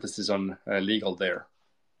more emphasis on legal there?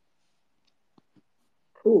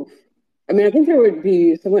 Ooh. I mean, I think there would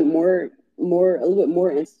be somewhat a little bit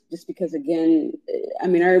more, just because, again, I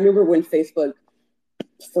mean, I remember when Facebook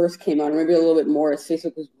first came out, or maybe a little bit more as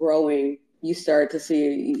Facebook was growing, you start to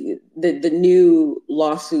see the new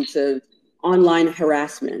lawsuits of online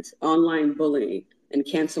harassment, online bullying, and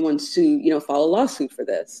can someone sue, file a lawsuit for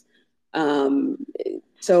this?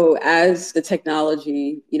 So as the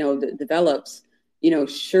technology, develops,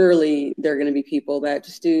 surely there are going to be people that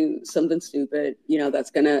just do something stupid,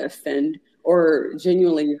 that's going to offend or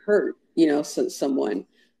genuinely hurt, someone.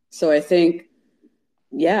 So I think,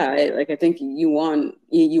 yeah, I think you want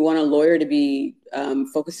a lawyer to be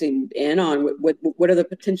focusing in on what are the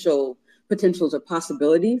potentials or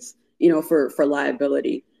possibilities, for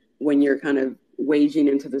liability when you're kind of waging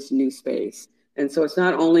into this new space. And so it's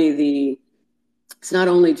not only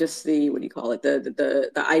just the, what do you call it,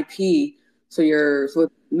 the IP. So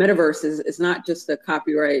metaverse is not just the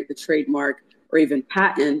copyright, the trademark, or even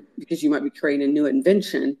patent, because you might be creating a new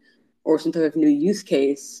invention or some type of new use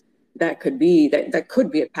case that could be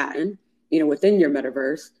a patent, within your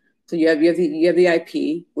metaverse. So you have the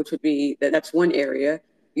IP, which would be that's one area.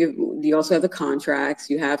 You also have the contracts,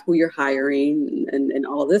 you have who you're hiring and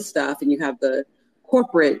all of this stuff, and you have the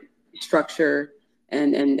corporate structure,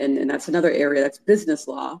 and that's another area, that's business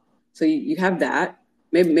law. So you have that.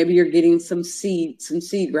 Maybe you're getting some seed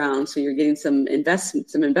rounds, so you're getting some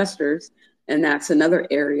investors, and that's another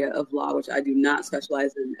area of law which I do not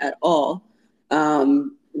specialize in at all.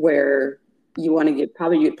 Where you want to get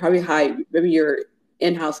probably high, maybe you're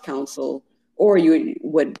in-house counsel, or you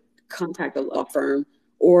would contact a law firm,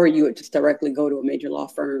 or you would just directly go to a major law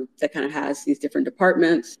firm that kind of has these different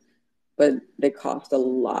departments, but they cost a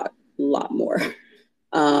lot more.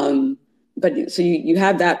 But so you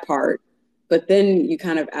have that part, but then you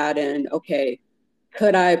kind of add in, okay,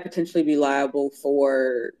 could I potentially be liable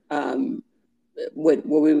for what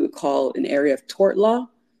we would call an area of tort law?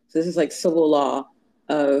 So this is like civil law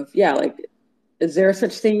of, yeah, like, is there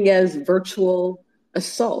such thing as virtual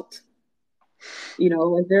assault?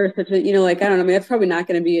 Is there such a, like, I don't know, I mean, that's probably not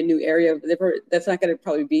going to be a new area. That's not going to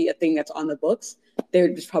probably be a thing that's on the books. They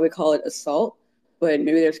would just probably call it assault, but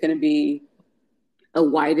maybe there's going to be a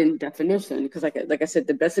widened definition. Because like I said,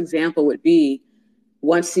 the best example would be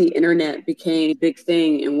once the internet became a big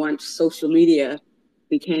thing and once social media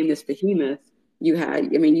became this behemoth,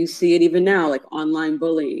 you see it even now, like online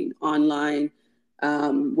bullying, online,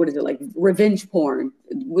 what is it, like revenge porn?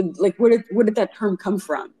 Where did that term come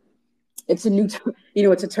from? It's a new,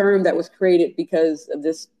 it's a term that was created because of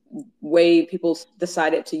this way people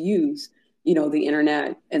decided to use, the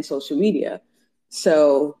internet and social media.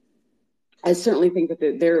 So I certainly think that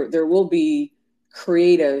there will be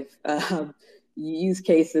creative use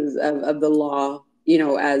cases of the law,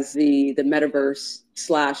 as the metaverse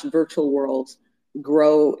 / virtual worlds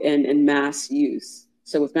grow in mass use.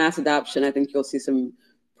 So with mass adoption, I think you'll see some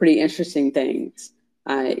pretty interesting things.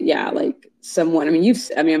 Like someone,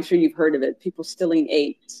 I'm sure you've heard of it, people stealing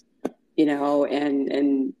apes,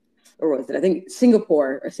 and or was it? I think a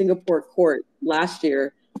Singapore court last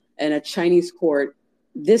year and a Chinese court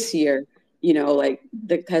this year,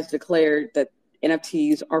 that has declared that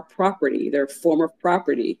NFTs are property, they're a form of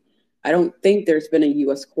property. I don't think there's been a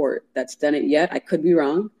U.S. court that's done it yet. I could be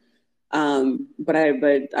wrong, but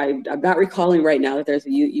I'm not recalling right now that there's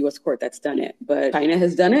a U.S. court that's done it. But China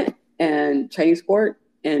has done it, and Chinese court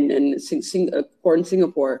and a court in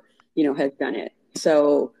Singapore, has done it.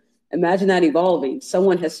 So imagine that evolving.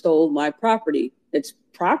 Someone has stolen my property. It's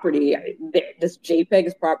property. This JPEG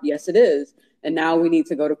is property. Yes, it is. And now we need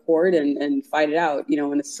to go to court and fight it out,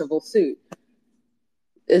 in a civil suit.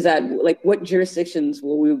 Is that like, what jurisdictions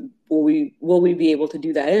will we be able to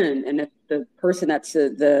do that in? And if the person that's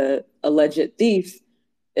the alleged thief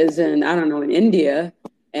is in, I don't know, in India,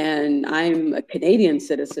 and I'm a Canadian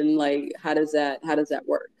citizen, like, how does that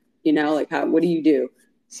work? What do you do?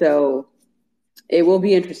 So it will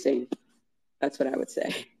be interesting. That's what I would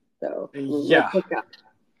say. So yeah.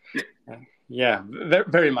 Yeah,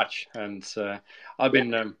 very much. And I've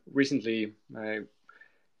been recently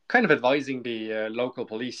kind of advising the local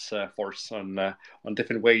police force on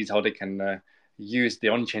different ways how they can use the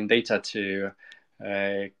on-chain data to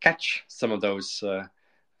catch some of those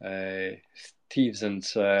thieves and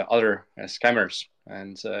other scammers.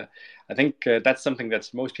 And I think that's something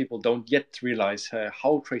that most people don't yet realize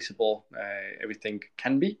how traceable everything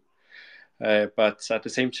can be. But at the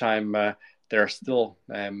same time, there are still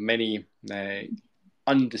many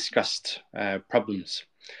undiscussed problems.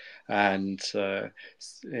 And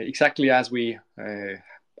exactly as we,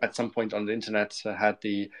 at some point on the internet, had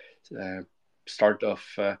the start of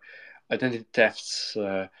identity thefts,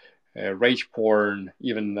 rage porn,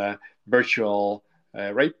 even virtual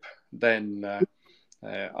rape, then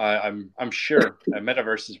I'm sure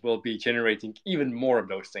metaverses will be generating even more of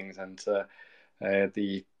those things. And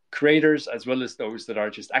the creators, as well as those that are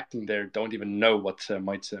just acting there, don't even know what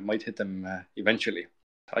might hit them eventually.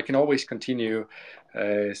 I can always continue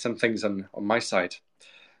some things on my side.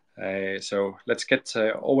 So let's get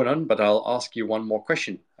Owen on, but I'll ask you one more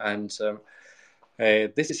question. And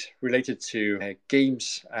this is related to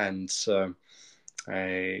games and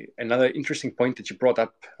another interesting point that you brought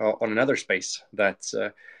up on another space, that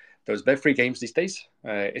those Web3 games these days,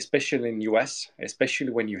 especially in the US,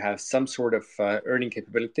 especially when you have some sort of earning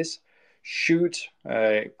capabilities, should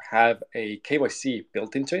have a KYC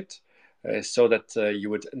built into it, so that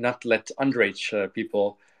you would not let underage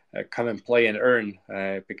people come and play and earn,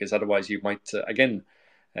 because otherwise you might, again,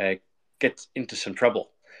 get into some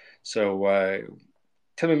trouble. So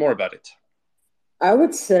tell me more about it. I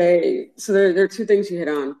would say, so there are two things you hit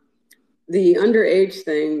on. The underage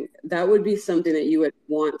thing, that would be something that you would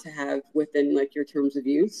want to have within like your terms of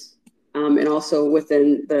use, and also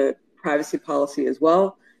within the privacy policy as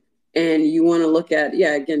well. And you want to look at,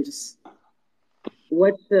 again, just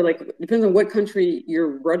what's depends on what country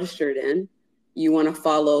you're registered in. You want to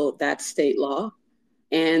follow that state law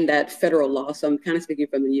and that federal law. So I'm kind of speaking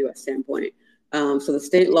from the US standpoint. So the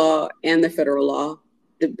state law and the federal law,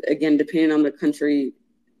 again, depending on the country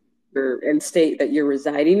and state that you're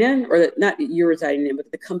residing in, or that not you're residing in, but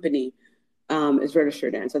the company is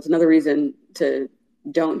registered in. So it's another reason to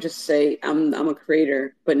don't just say I'm a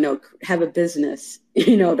creator, but no, have a business,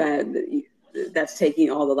 that's taking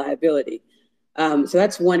all the liability. So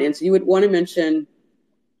that's one answer. You would want to mention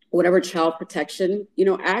whatever child protection,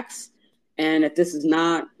 acts. And if this is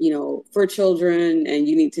not, for children and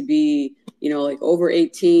you need to be, like over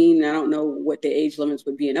 18, I don't know what the age limits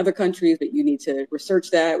would be in other countries, but you need to research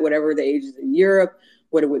that, whatever the age is in Europe,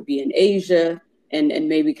 what it would be in Asia, and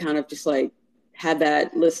maybe kind of just like have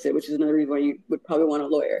that listed, which is another reason why you would probably want a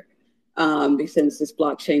lawyer. Since this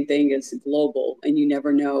blockchain thing is global and you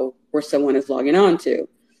never know where someone is logging on to.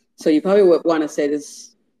 So you probably would want to say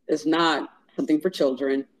this is not something for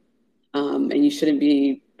children, and you shouldn't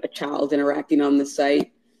be a child interacting on the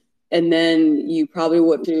site. And then you probably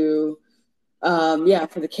would do,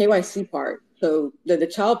 for the KYC part. So the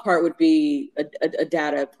child part would be a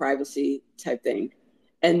data privacy type thing.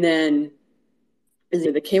 And then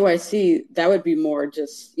the KYC, that would be more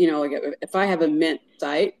just, like if I have a Mint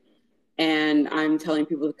site and I'm telling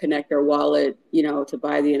people to connect their wallet, to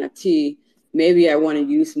buy the NFT, maybe I want to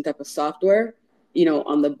use some type of software,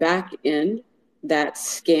 on the back end that's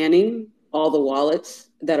scanning all the wallets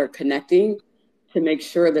that are connecting to make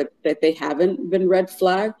sure that they haven't been red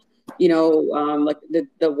flagged, like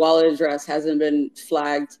the wallet address hasn't been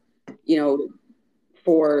flagged,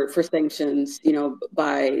 for sanctions,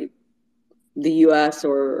 by the U.S.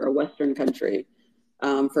 or a Western country,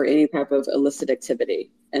 for any type of illicit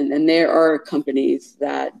activity. And there are companies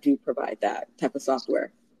that do provide that type of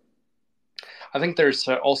software. I think there's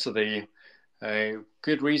also the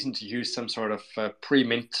good reason to use some sort of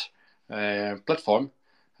pre-mint platform,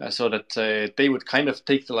 so that they would kind of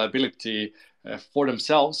take the liability for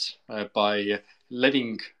themselves by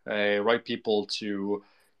letting right people to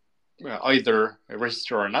either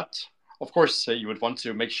register or not. Of course, you would want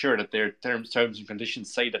to make sure that their terms and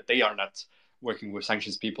conditions say that they are not working with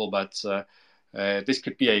sanctions people, but this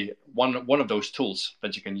could be one of those tools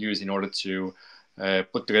that you can use in order to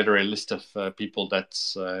put together a list of people that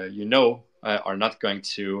are not going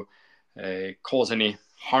to cause any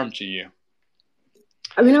harm to you.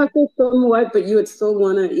 I mean, I would say somewhat, but you would still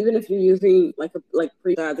want to, even if you're using I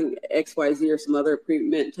think XYZ or some other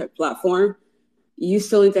pre-mint type platform, you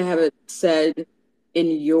still need to have it said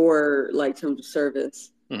in your terms of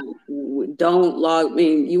service. Mm-hmm. Don't log. I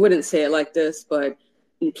mean, you wouldn't say it like this, but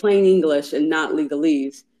in plain English and not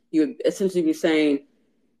legalese, you would essentially be saying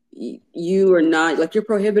you are not you're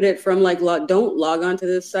prohibited from don't log onto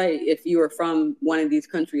this site if you are from one of these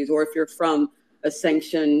countries, or if you're from a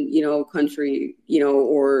sanctioned country,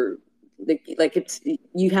 or it's,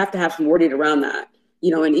 you have to have some wording around that,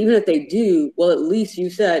 and even if they do, well, at least you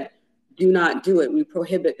said do not do it. We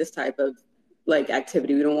prohibit this type of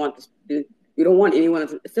activity. We don't want this. We don't want anyone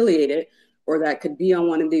affiliated or that could be on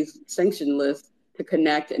one of these sanction lists to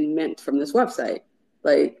connect and mint from this website.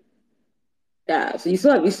 Yeah, so you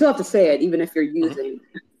still have to say it even if you're using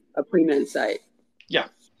a pre-mint site. Yeah,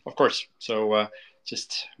 of course. So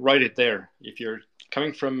just write it there. If you're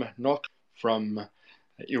coming from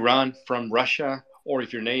Iran, from Russia, or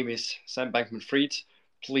if your name is Sam Bankman-Fried,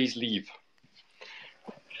 please leave.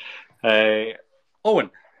 Owen,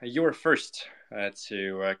 you were first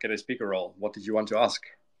to get a speaker role. What did you want to ask?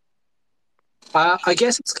 I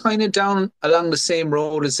guess it's kind of down along the same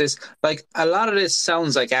road as this. A lot of this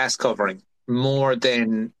sounds like ass covering more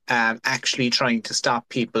than actually trying to stop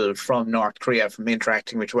people from North Korea from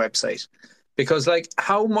interacting with your website. Because,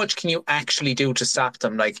 how much can you actually do to stop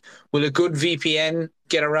them? Will a good VPN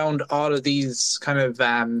get around all of these kind of...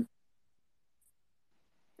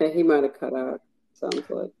 He might have cut out, sounds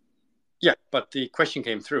like. Yeah, but the question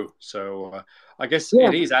came through. So I guess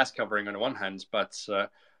it is ass covering on the one hand, but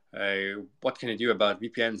what can you do about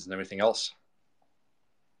VPNs and everything else?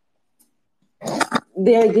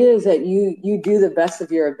 The idea is that you do the best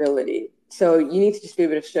of your ability. So you need to just be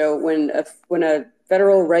able to show when a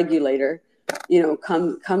federal regulator,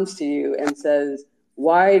 comes to you and says,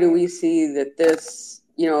 why do we see that this,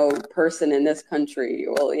 person in this country,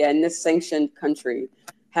 in this sanctioned country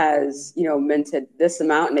has, minted this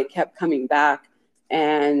amount, and they kept coming back,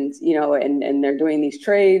 and, and they're doing these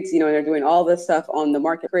trades, and they're doing all this stuff on the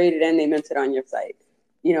market created, and they minted on your site,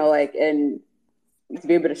 and to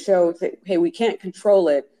be able to show, hey, we can't control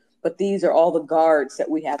it, but these are all the guards that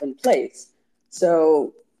we have in place.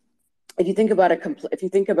 So if you think about a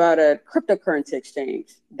cryptocurrency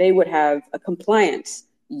exchange, they would have a compliance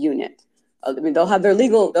unit. I mean, they'll have their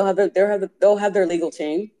legal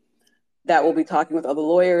team that will be talking with other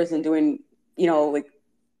lawyers and doing,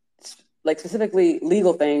 specifically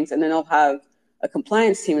legal things, and then they'll have a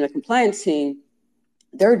compliance team. And the compliance team,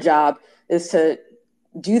 their job is to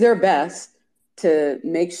do their best to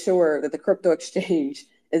make sure that the crypto exchange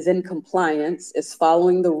is in compliance, is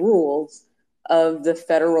following the rules of the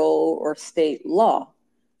federal or state law,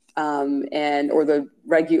 or the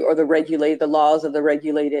laws of the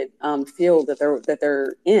regulated field that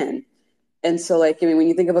they're in. And so, like, I mean, when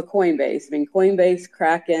you think of a Coinbase, Coinbase,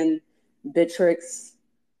 Kraken, Bittrex,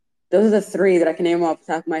 those are the three that I can name off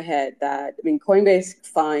the top of my head. Coinbase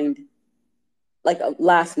fined like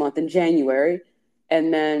last month in January,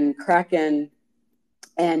 and then Kraken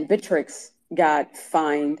and Bittrex got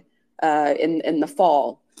fined in the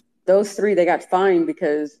fall. Those three, they got fined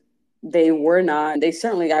because they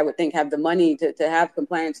certainly, I would think, have the money to have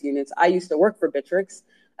compliance units. I used to work for Bittrex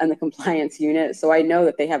and the compliance unit, so I know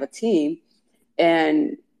that they have a team,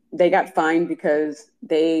 and they got fined because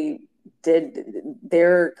they did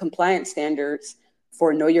their compliance standards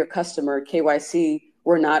for Know Your Customer, KYC,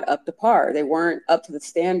 were not up to par. They weren't up to the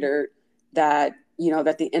standard that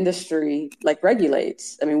that the industry like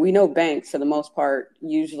regulates. I mean, we know banks for the most part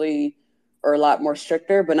usually are a lot more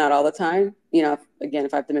stricter, but not all the time. Again,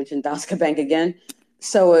 if I have to mention Danske Bank again.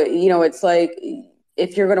 So, it's like,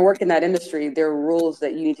 if you're going to work in that industry, there are rules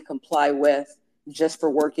that you need to comply with just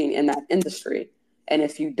for working in that industry. And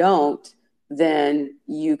if you don't, then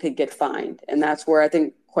you could get fined. And that's where I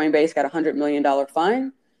think Coinbase got $100 million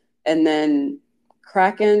fine. And then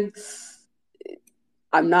Kraken,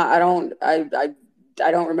 I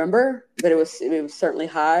don't remember, but it was certainly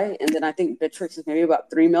high. And then I think Bittrex is maybe about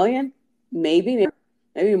 3 million, maybe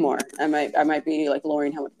more. I might be like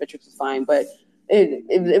lowering how much Bittrex is fined, but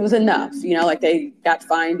it was enough, like they got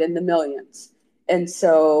fined in the millions. And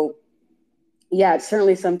so, yeah, it's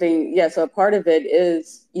certainly something. Yeah. So a part of it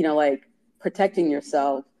is, like protecting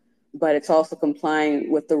yourself, but it's also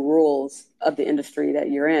complying with the rules of the industry that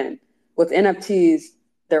you're in. With NFTs,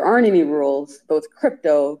 there aren't any rules, but with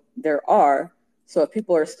crypto, there are. So if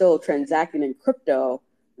people are still transacting in crypto,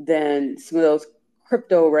 then some of those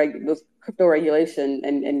crypto regulation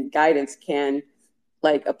and guidance can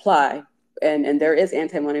like apply. And there is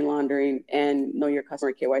anti-money laundering and Know Your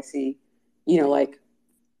Customer, KYC, like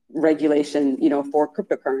regulation, for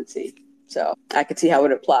cryptocurrency. So I could see how it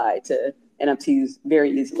would apply to NFTs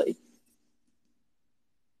very easily.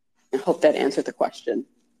 I hope that answered the question.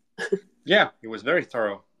 Yeah, it was very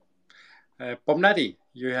thorough. Pomnadi,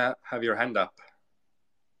 you have your hand up.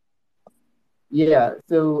 Yeah,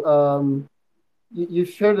 so you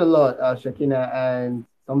shared a lot, Shekinah, and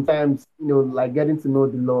sometimes, like getting to know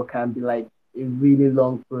the law can be like a really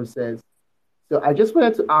long process. So I just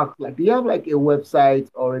wanted to ask, like, do you have like a website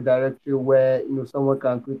or a directory where, someone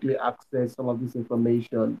can quickly access some of this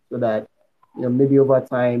information so that, maybe over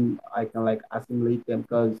time I can like assimilate them,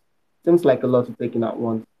 because it seems like a lot to take in at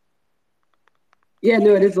once. Yeah,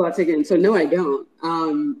 no, it is a lot to take in. So no, I don't.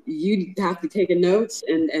 You have to take a notes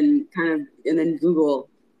and then Google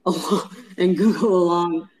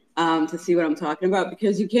along to see what I'm talking about,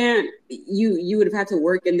 because you can't. You would have had to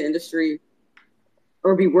work in the industry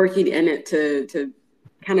or be working in it to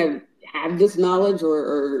kind of have this knowledge.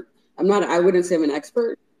 Or I wouldn't say I'm an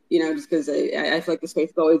expert, just because I feel like the space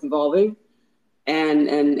is always evolving,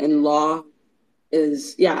 and law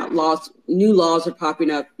is, new laws are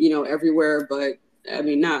popping up, everywhere, but I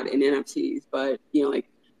mean, not in NFTs, but, like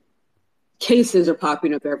cases are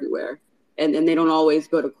popping up everywhere, and they don't always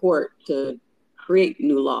go to court to create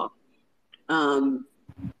new law. So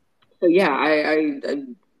yeah,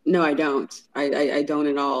 no, I don't. I don't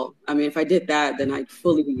at all. I mean, if I did that, then I'd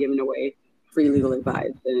fully be giving away free legal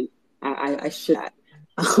advice, and I should.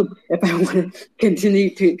 If I want to continue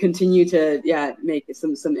to make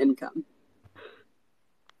some income.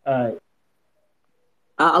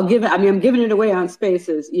 I'll give it. I mean, I'm giving it away on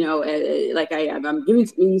Spaces. Like I am. I'm giving.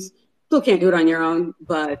 You still can't do it on your own,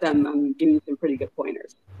 but I'm giving you some pretty good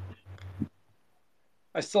pointers.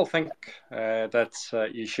 I still think that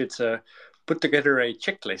you should put together a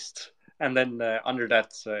checklist, and then under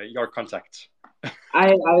that, your contact. I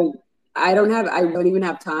don't even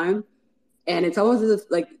have time, and it's almost as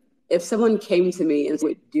if someone came to me and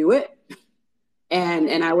would do it,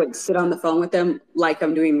 and I would sit on the phone with them like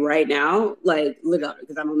I'm doing right now, like literally,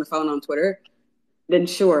 because I'm on the phone on Twitter. Then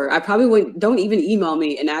sure, I probably wouldn't. Don't even email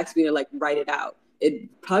me and ask me to like write it out.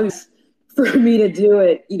 It probably for me to do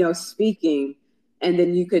it, speaking, and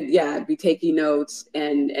then you could be taking notes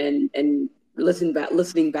and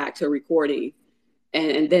listening back to a recording,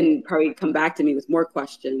 and then probably come back to me with more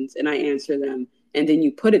questions, and I answer them, and then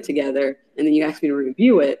you put it together, and then you ask me to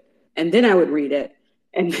review it, and then I would read it,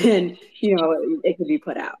 and then it could be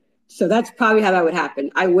put out. So that's probably how that would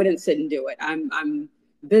happen. I wouldn't sit and do it. I'm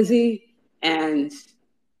busy, and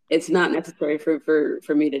it's not necessary for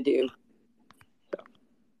me to do. So.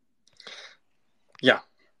 Yeah,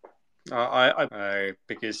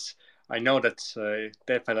 because I know that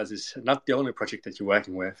Deadfellas is not the only project that you're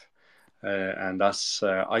working with, and thus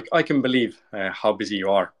I can believe how busy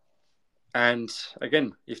you are. And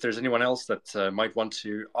again, if there's anyone else that might want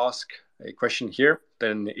to ask a question here,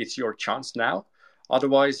 then it's your chance now.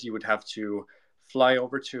 Otherwise, you would have to fly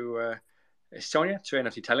over to Estonia to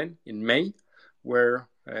NFT Tallinn in May, where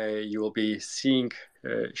you will be seeing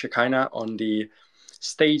Shekinah on the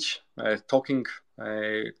stage talking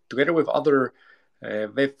together with other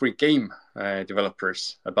Web3 game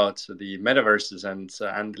developers about the metaverses and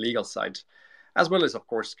the legal side, as well as, of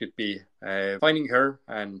course, could be finding her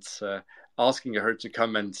and asking her to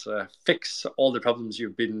come and fix all the problems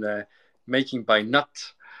you've been making by not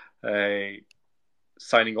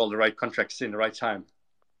signing all the right contracts in the right time.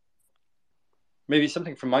 Maybe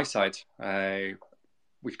something from my side,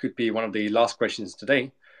 which could be one of the last questions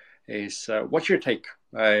today, is what's your take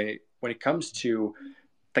when it comes to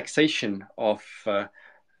taxation of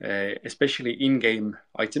especially in-game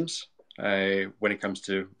items when it comes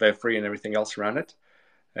to Web3 and everything else around it?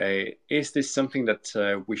 Is this something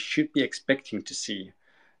that we should be expecting to see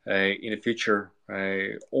in the future,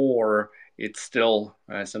 or it's still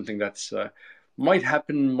something that might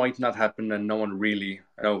happen, might not happen, and no one really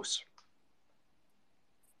knows?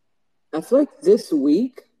 I feel like this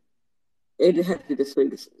week, it had to be this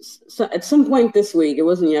week. So at some point this week, it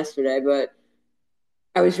wasn't yesterday, but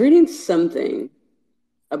I was reading something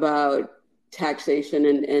about taxation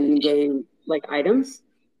and game like items.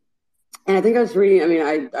 And I think I was reading, I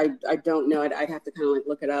mean, I don't know. I'd have to kind of like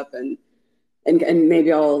look it up and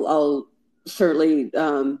maybe I'll certainly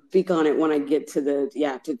speak on it when I get to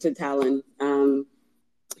to Tallinn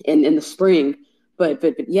in the spring.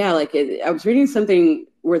 But yeah, like I was reading something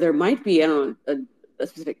where there might be, I don't know, a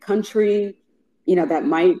specific country, that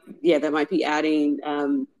might be adding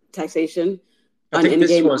taxation I think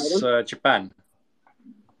this was Japan.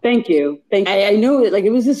 Thank you. I know it, like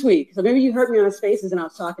it was this week, so maybe you heard me on Spaces and I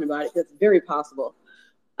was talking about it. That's very possible.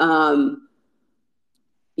 Yeah,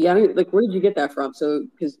 like where did you get that from? So,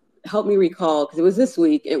 because help me recall, because it was this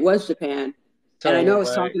week. It was Japan. So and I know I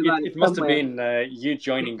was talking about it must have been you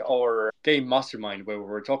joining our game mastermind where we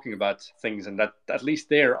were talking about things, and that at least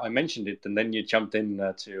there I mentioned it, and then you jumped in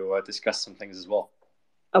to discuss some things as well.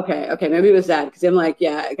 Okay, maybe it was that, because I'm like,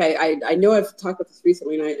 yeah, I know I've talked about this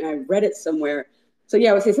recently, and I read it somewhere. So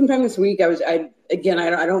yeah, I would say sometime this week. I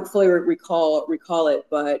don't fully recall it,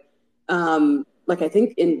 but like I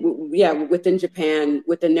think within Japan,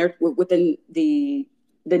 within the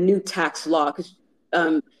new tax law, because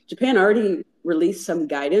Japan already released some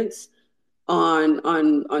guidance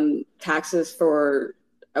on taxes for,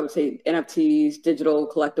 I would say, NFTs, digital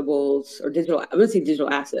collectibles, or digital. I'm going to say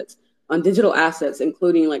digital assets, on digital assets,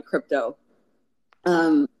 including like crypto.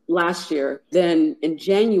 Last year, then in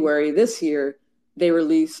January this year, they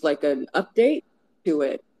released like an update to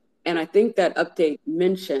it, and I think that update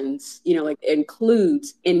mentions, like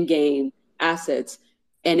includes in-game assets,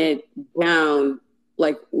 and it down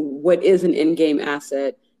like what is an in-game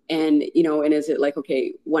asset. And, and is it like,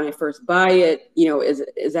 okay, when I first buy it,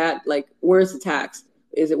 is that like, where's the tax?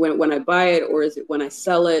 Is it when I buy it, or is it when I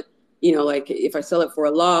sell it? Like if I sell it for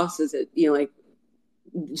a loss, is it, like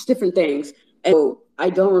just different things. And so I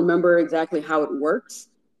don't remember exactly how it works,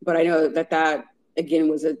 but I know that again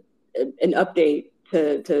was an update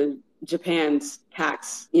to Japan's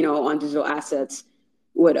tax, on digital assets,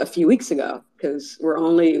 a few weeks ago, because we're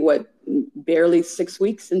only barely 6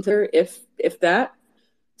 weeks into, if that.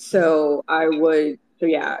 So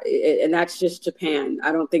yeah, and that's just Japan.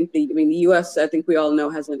 I don't think the U.S., I think we all know,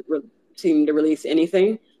 hasn't seemed to release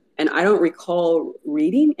anything. And I don't recall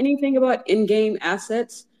reading anything about in-game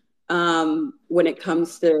assets when it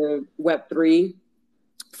comes to Web3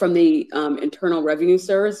 from the Internal Revenue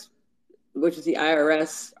Service, which is the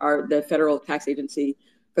IRS, the federal tax agency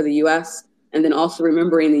for the U.S. And then also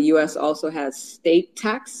remembering the U.S. also has state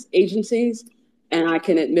tax agencies. And I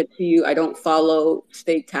can admit to you, I don't follow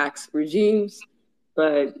state tax regimes,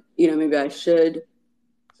 but, maybe I should.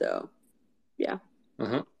 So, yeah.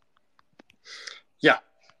 Mm-hmm. Yeah.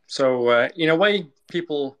 So, in a way,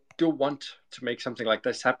 people do want to make something like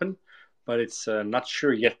this happen, but it's not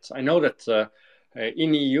sure yet. I know that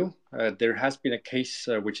in EU, there has been a case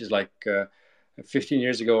which is like 15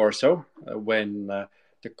 years ago or so, when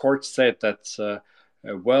the court said that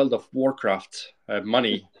World of Warcraft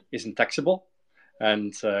money isn't taxable.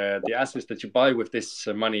 And the assets that you buy with this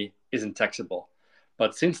money isn't taxable.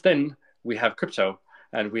 But since then, we have crypto,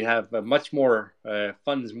 and we have much more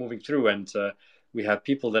funds moving through, and we have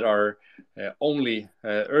people that are only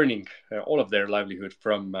earning all of their livelihood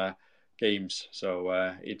from games. So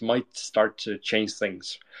it might start to change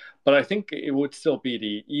things. But I think it would still be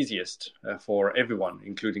the easiest for everyone,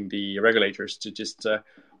 including the regulators, to just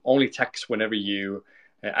only tax whenever you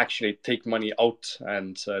actually take money out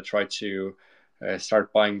and try to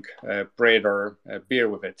start buying bread or beer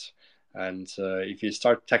with it. And if you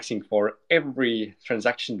start taxing for every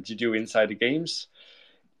transaction that you do inside the games,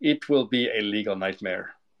 it will be a legal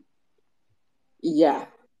nightmare. Yeah.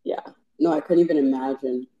 No, I couldn't even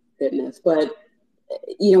imagine. Goodness. But,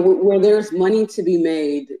 where there's money to be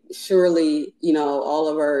made, surely, all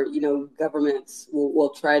of our, governments will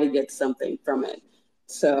try to get something from it.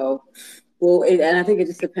 So, and I think it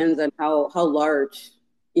just depends on how large,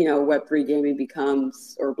 Web3 gaming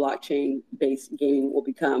becomes, or blockchain-based gaming will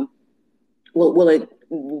become. Will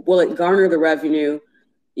it garner the revenue,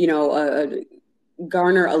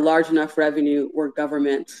 garner a large enough revenue where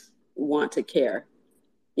governments want to care,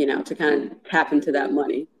 to kind of tap into that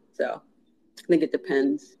money? So I think it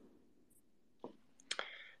depends.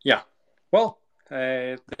 Yeah. Well,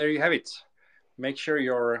 there you have it. Make sure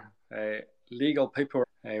your legal paperwork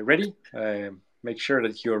ready. Make sure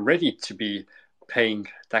that you're ready to be paying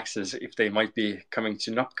taxes if they might be coming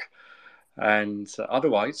to knock. And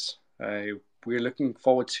otherwise, we're looking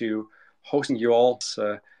forward to hosting you all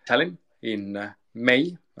Tallinn in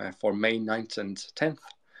May for May 9th and 10th.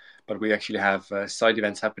 But we actually have side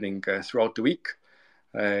events happening throughout the week,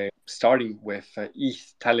 starting with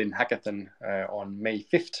ETH Tallinn Hackathon on May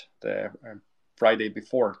 5th, the Friday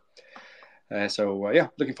before. So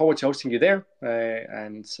looking forward to hosting you there,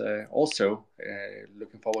 and also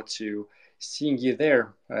looking forward to seeing you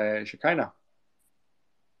there, Shekinah.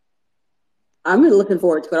 I'm looking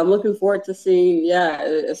forward to it. I'm looking forward to seeing,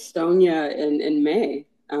 Estonia in May.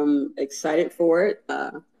 I'm excited for it.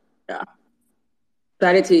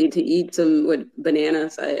 Excited to eat some with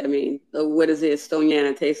bananas. I mean, what does the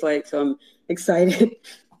Estoniana taste like? So I'm excited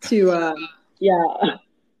to,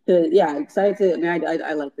 excited to. I mean,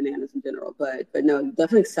 I like bananas in general, but no,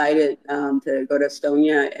 definitely excited to go to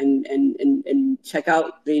Estonia and check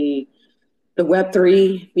out the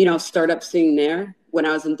Web3 startup scene there. When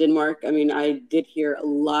I was in Denmark, I mean, I did hear a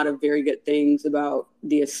lot of very good things about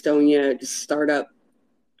the Estonia startup,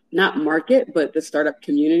 not market, but the startup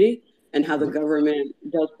community, and how the government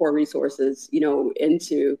does pour resources,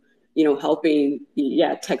 into, helping,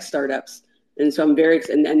 tech startups. And so I'm very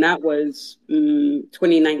excited. And that was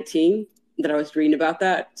 2019 that I was reading about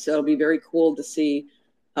that. So it'll be very cool to see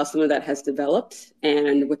how some of that has developed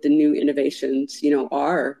and what the new innovations,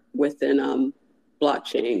 are within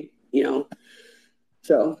blockchain,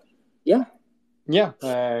 So, yeah. Yeah,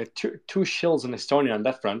 two shills in Estonia on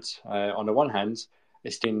that front. On the one hand,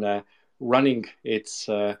 it's been running its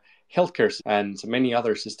healthcare and many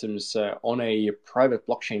other systems on a private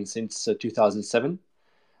blockchain since 2007.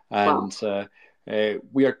 And wow.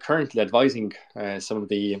 We are currently advising some of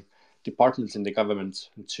the departments in the government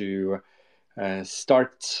to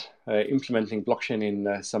start implementing blockchain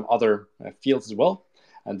in some other fields as well,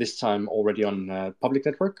 and this time already on public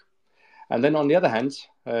network. And then on the other hand,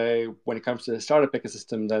 when it comes to the startup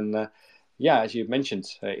ecosystem, then as you mentioned,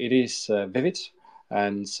 it is vivid.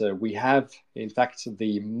 And we have, in fact,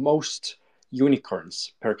 the most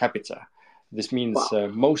unicorns per capita. This means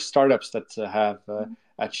most startups that have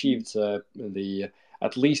achieved the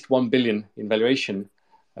at least 1 billion in valuation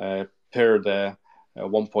per the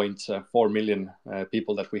 1.4 million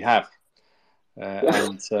people that we have.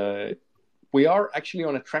 And we are actually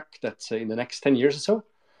on a track that in the next 10 years or so,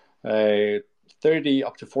 30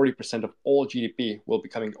 up to 40% of all GDP will be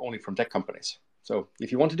coming only from tech companies. So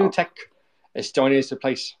if you want to do tech, Estonia is the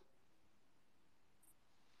place.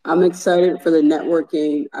 I'm excited for the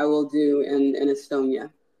networking I will do in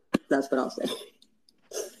Estonia. That's what I'll say.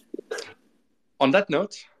 On that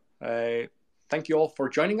note, thank you all for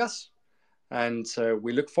joining us. And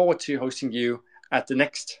we look forward to hosting you at the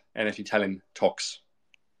next NFT Tallinn Talks.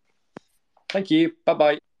 Thank you.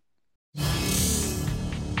 Bye-bye.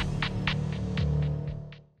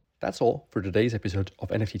 That's all for today's episode of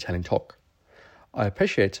NFT Tallinn Talk. I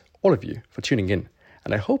appreciate all of you for tuning in,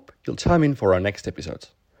 and I hope you'll chime in for our next episode.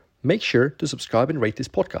 Make sure to subscribe and rate this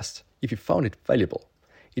podcast if you found it valuable.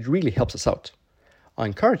 It really helps us out. I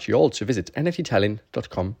encourage you all to visit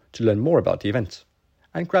nfttallinn.com to learn more about the event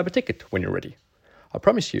and grab a ticket when you're ready. I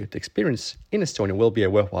promise you the experience in Estonia will be a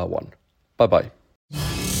worthwhile one. Bye-bye.